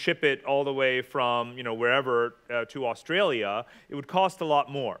and ship it all the way from wherever to Australia, it would cost a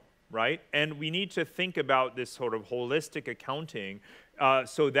lot more, right? And we need to think about this sort of holistic accounting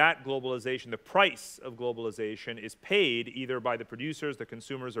so that globalization, the price of globalization, is paid either by the producers, the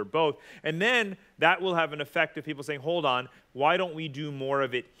consumers, or both. And then that will have an effect of people saying, hold on, why don't we do more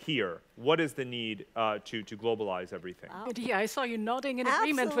of it here? What is the need to globalize everything? Medea, I saw you nodding in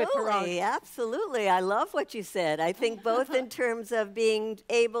agreement with Parag. Absolutely. I love what you said. I think both in terms of being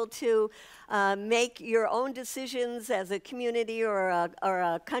able to make your own decisions as a community or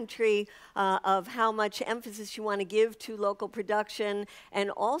a country of how much emphasis you want to give to local production,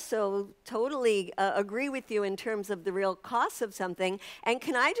 and also totally agree with you in terms of the real costs of something. And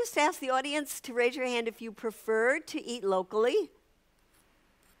can I just ask the audience to raise your hand if you prefer to eat locally?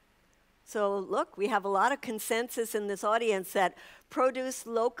 So look, we have a lot of consensus in this audience that produce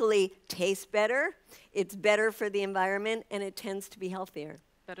locally tastes better, it's better for the environment, and it tends to be healthier.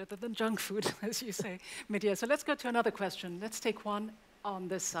 Better than junk food, as you say, Medea. So let's go to another question. Let's take one on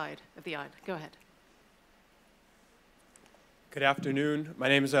this side of the aisle. Go ahead. Good afternoon. My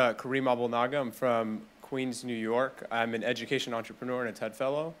name is Kareem Abulnaga. I'm from Queens, New York. I'm an education entrepreneur and a TED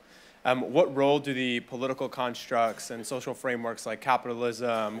Fellow. What role do the political constructs and social frameworks like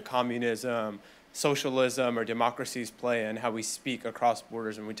capitalism, communism, socialism, or democracies play in how we speak across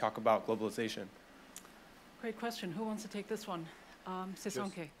borders when we talk about globalization? Great question. Who wants to take this one?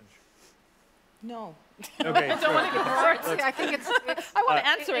 Sisonke. No. Okay. I don't want to go first. I think I want to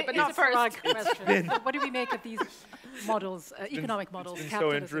answer it, but not first. Question. So what do we make of these models, economic models? It's been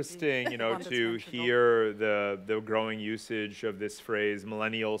so interesting, to hear the growing usage of this phrase,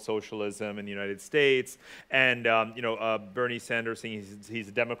 millennial socialism in the United States, and Bernie Sanders saying he's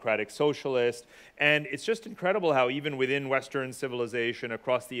a democratic socialist, and it's just incredible how even within Western civilization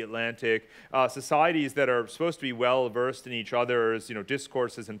across the Atlantic, societies that are supposed to be well versed in each other's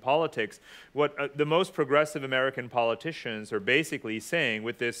discourses and politics, what the most progressive American politicians are basically saying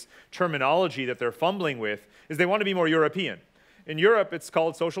with this terminology that they're fumbling with is they want to be more European. In Europe, it's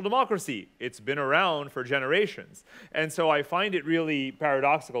called social democracy. It's been around for generations. And so I find it really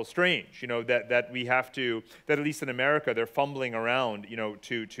paradoxical, strange, that we have to, that at least in America, they're fumbling around,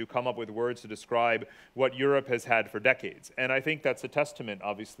 to come up with words to describe what Europe has had for decades. And I think that's a testament,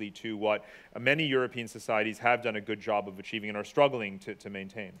 obviously, to what many European societies have done a good job of achieving and are struggling to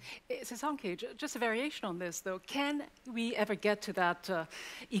maintain. Sisonke, just a variation on this, though. Can we ever get to that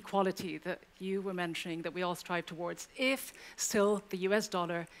equality that you were mentioning, that we all strive towards, if still the US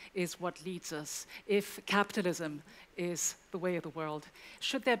dollar is what leads us, if capitalism is the way of the world?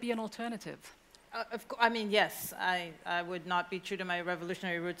 Should there be an alternative? Yes. I would not be true to my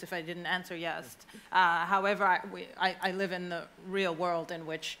revolutionary roots if I didn't answer yes. However, I live in the real world in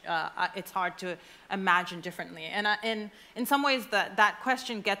which it's hard to imagine differently. And in some ways, that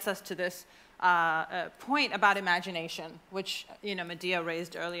question gets us to this point about imagination, which Medea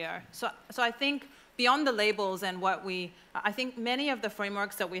raised earlier. So I think beyond the labels and I think many of the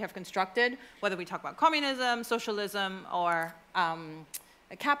frameworks that we have constructed, whether we talk about communism, socialism, or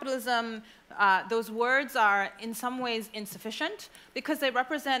capitalism, those words are in some ways insufficient because they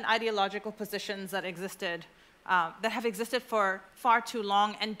represent ideological positions that have existed for far too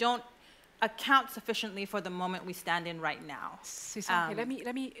long and don't account sufficiently for the moment we stand in right now. Sisonke,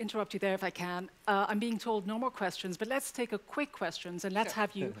 let me interrupt you there if I can. I'm being told no more questions, but let's take a quick questions and let's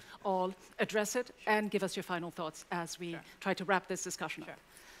have you all address it and give us your final thoughts as we try to wrap this discussion up.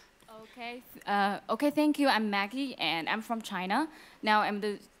 Okay, thank you. I'm Maggie, and I'm from China. Now I'm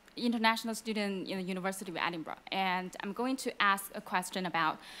the international student in the University of Edinburgh, and I'm going to ask a question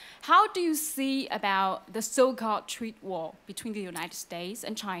about how do you see about the so-called trade war between the United States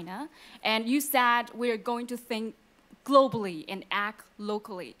and China? And you said we're going to think globally and act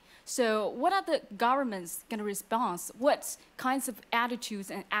locally. So what are the governments going to respond? What kinds of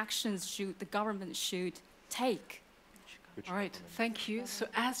attitudes and actions should the government take? All right, thank you. So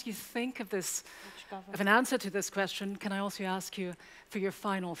as you think of this, of an answer to this question, can I also ask you for your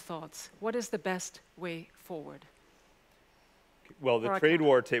final thoughts? What is the best way forward? Well, the trade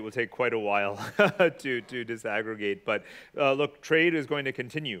war will take quite a while to disaggregate. But look, trade is going to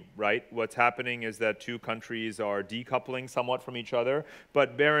continue, right? What's happening is that two countries are decoupling somewhat from each other.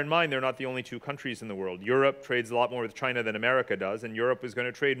 But bear in mind, they're not the only two countries in the world. Europe trades a lot more with China than America does, and Europe is going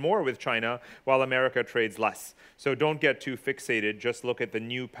to trade more with China while America trades less. So don't get too fixated. Just look at the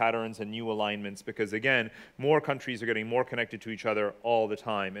new patterns and new alignments, because again, more countries are getting more connected to each other all the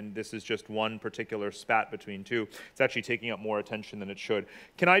time. And this is just one particular spat between two. It's actually taking up more attention than it should.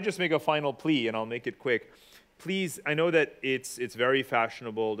 Can I just make a final plea, and I'll make it quick? Please, I know that it's very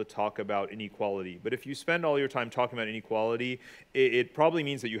fashionable to talk about inequality, but if you spend all your time talking about inequality, it probably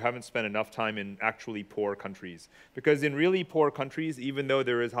means that you haven't spent enough time in actually poor countries. Because in really poor countries, even though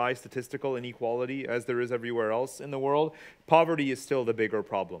there is high statistical inequality, as there is everywhere else in the world, poverty is still the bigger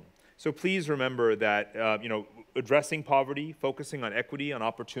problem. So please remember that addressing poverty, focusing on equity, on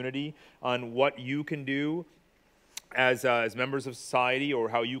opportunity, on what you can do as members of society, or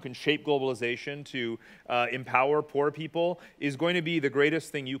how you can shape globalization to empower poor people, is going to be the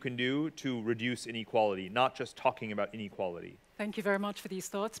greatest thing you can do to reduce inequality, not just talking about inequality. Thank you very much for these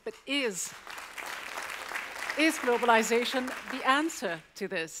thoughts. But is globalization the answer to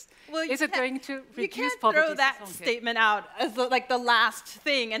this? Well, is it going to reduce poverty? You can't throw that statement out as like the last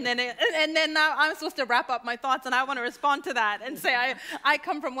thing, and then now I'm supposed to wrap up my thoughts, and I want to respond to that and say I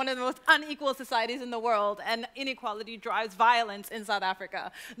come from one of the most unequal societies in the world, and inequality drives violence in South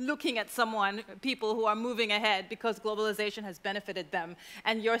Africa. Looking at people who are moving ahead because globalization has benefited them,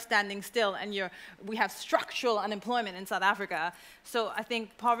 and you're standing still, and we have structural unemployment in South Africa. So I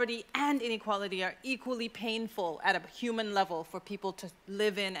think poverty and inequality are equally painful at a human level for people to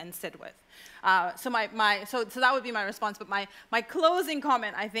live in and sit with. So that would be my response. But my closing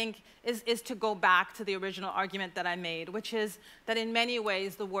comment, I think, is to go back to the original argument that I made, which is that in many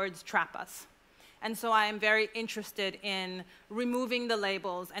ways the words trap us. And so I am very interested in removing the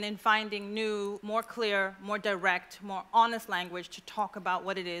labels and in finding new, more clear, more direct, more honest language to talk about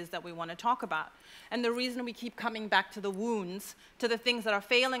what it is that we want to talk about. And the reason we keep coming back to the wounds, to the things that are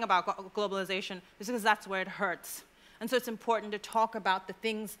failing about globalization, is because that's where it hurts. And so it's important to talk about the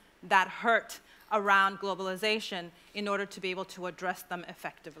things that hurt around globalization in order to be able to address them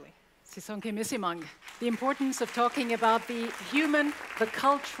effectively. Sisonke Msimang, the importance of talking about the human, the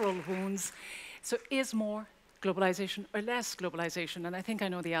cultural wounds. So is more globalization or less globalization? And I think I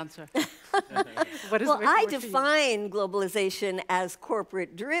know the answer. Well, I define globalization as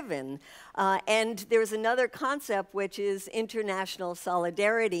corporate-driven. And there's another concept, which is international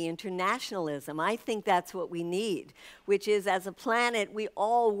solidarity, internationalism. I think that's what we need, which is, as a planet, we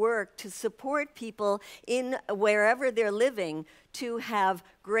all work to support people in wherever they're living to have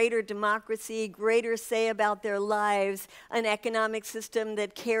greater democracy, greater say about their lives, an economic system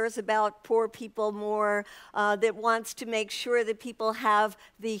that cares about poor people more, that wants to make sure that people have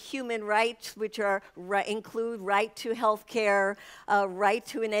the human rights, which include right to health care, right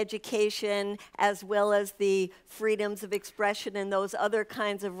to an education, as well as the freedoms of expression and those other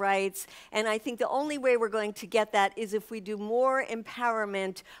kinds of rights. And I think the only way we're going to get that is if we do more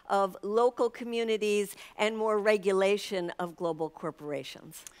empowerment of local communities and more regulation of global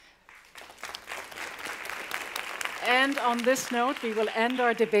corporations. And on this note, we will end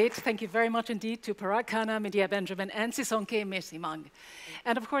our debate. Thank you very much indeed to Parag Khanna, Medea Benjamin, and Sisonke Msimang.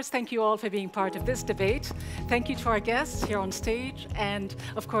 And of course, thank you all for being part of this debate. Thank you to our guests here on stage. And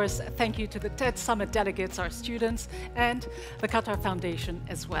of course, thank you to the TED Summit delegates, our students, and the Qatar Foundation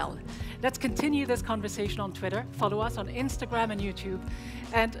as well. Let's continue this conversation on Twitter. Follow us on Instagram and YouTube,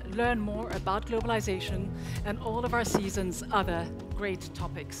 and learn more about globalization and all of our season's other great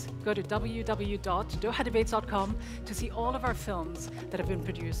topics. Go to www.dohadebates.com to see all of our films that have been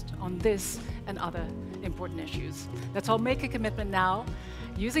produced on this and other important issues. Let's all make a commitment now,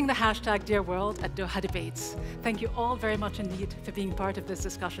 using the hashtag #DearWorld at Doha Debates. Thank you all very much indeed for being part of this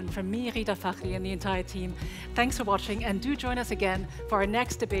discussion. From me, Ghida Fakhry, and the entire team, thanks for watching, and do join us again for our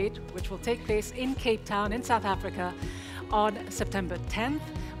next debate, which will take place in Cape Town in South Africa on September 10th,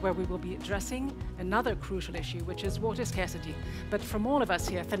 where we will be addressing another crucial issue, which is water scarcity. But from all of us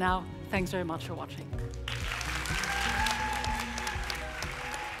here, for now, thanks very much for watching.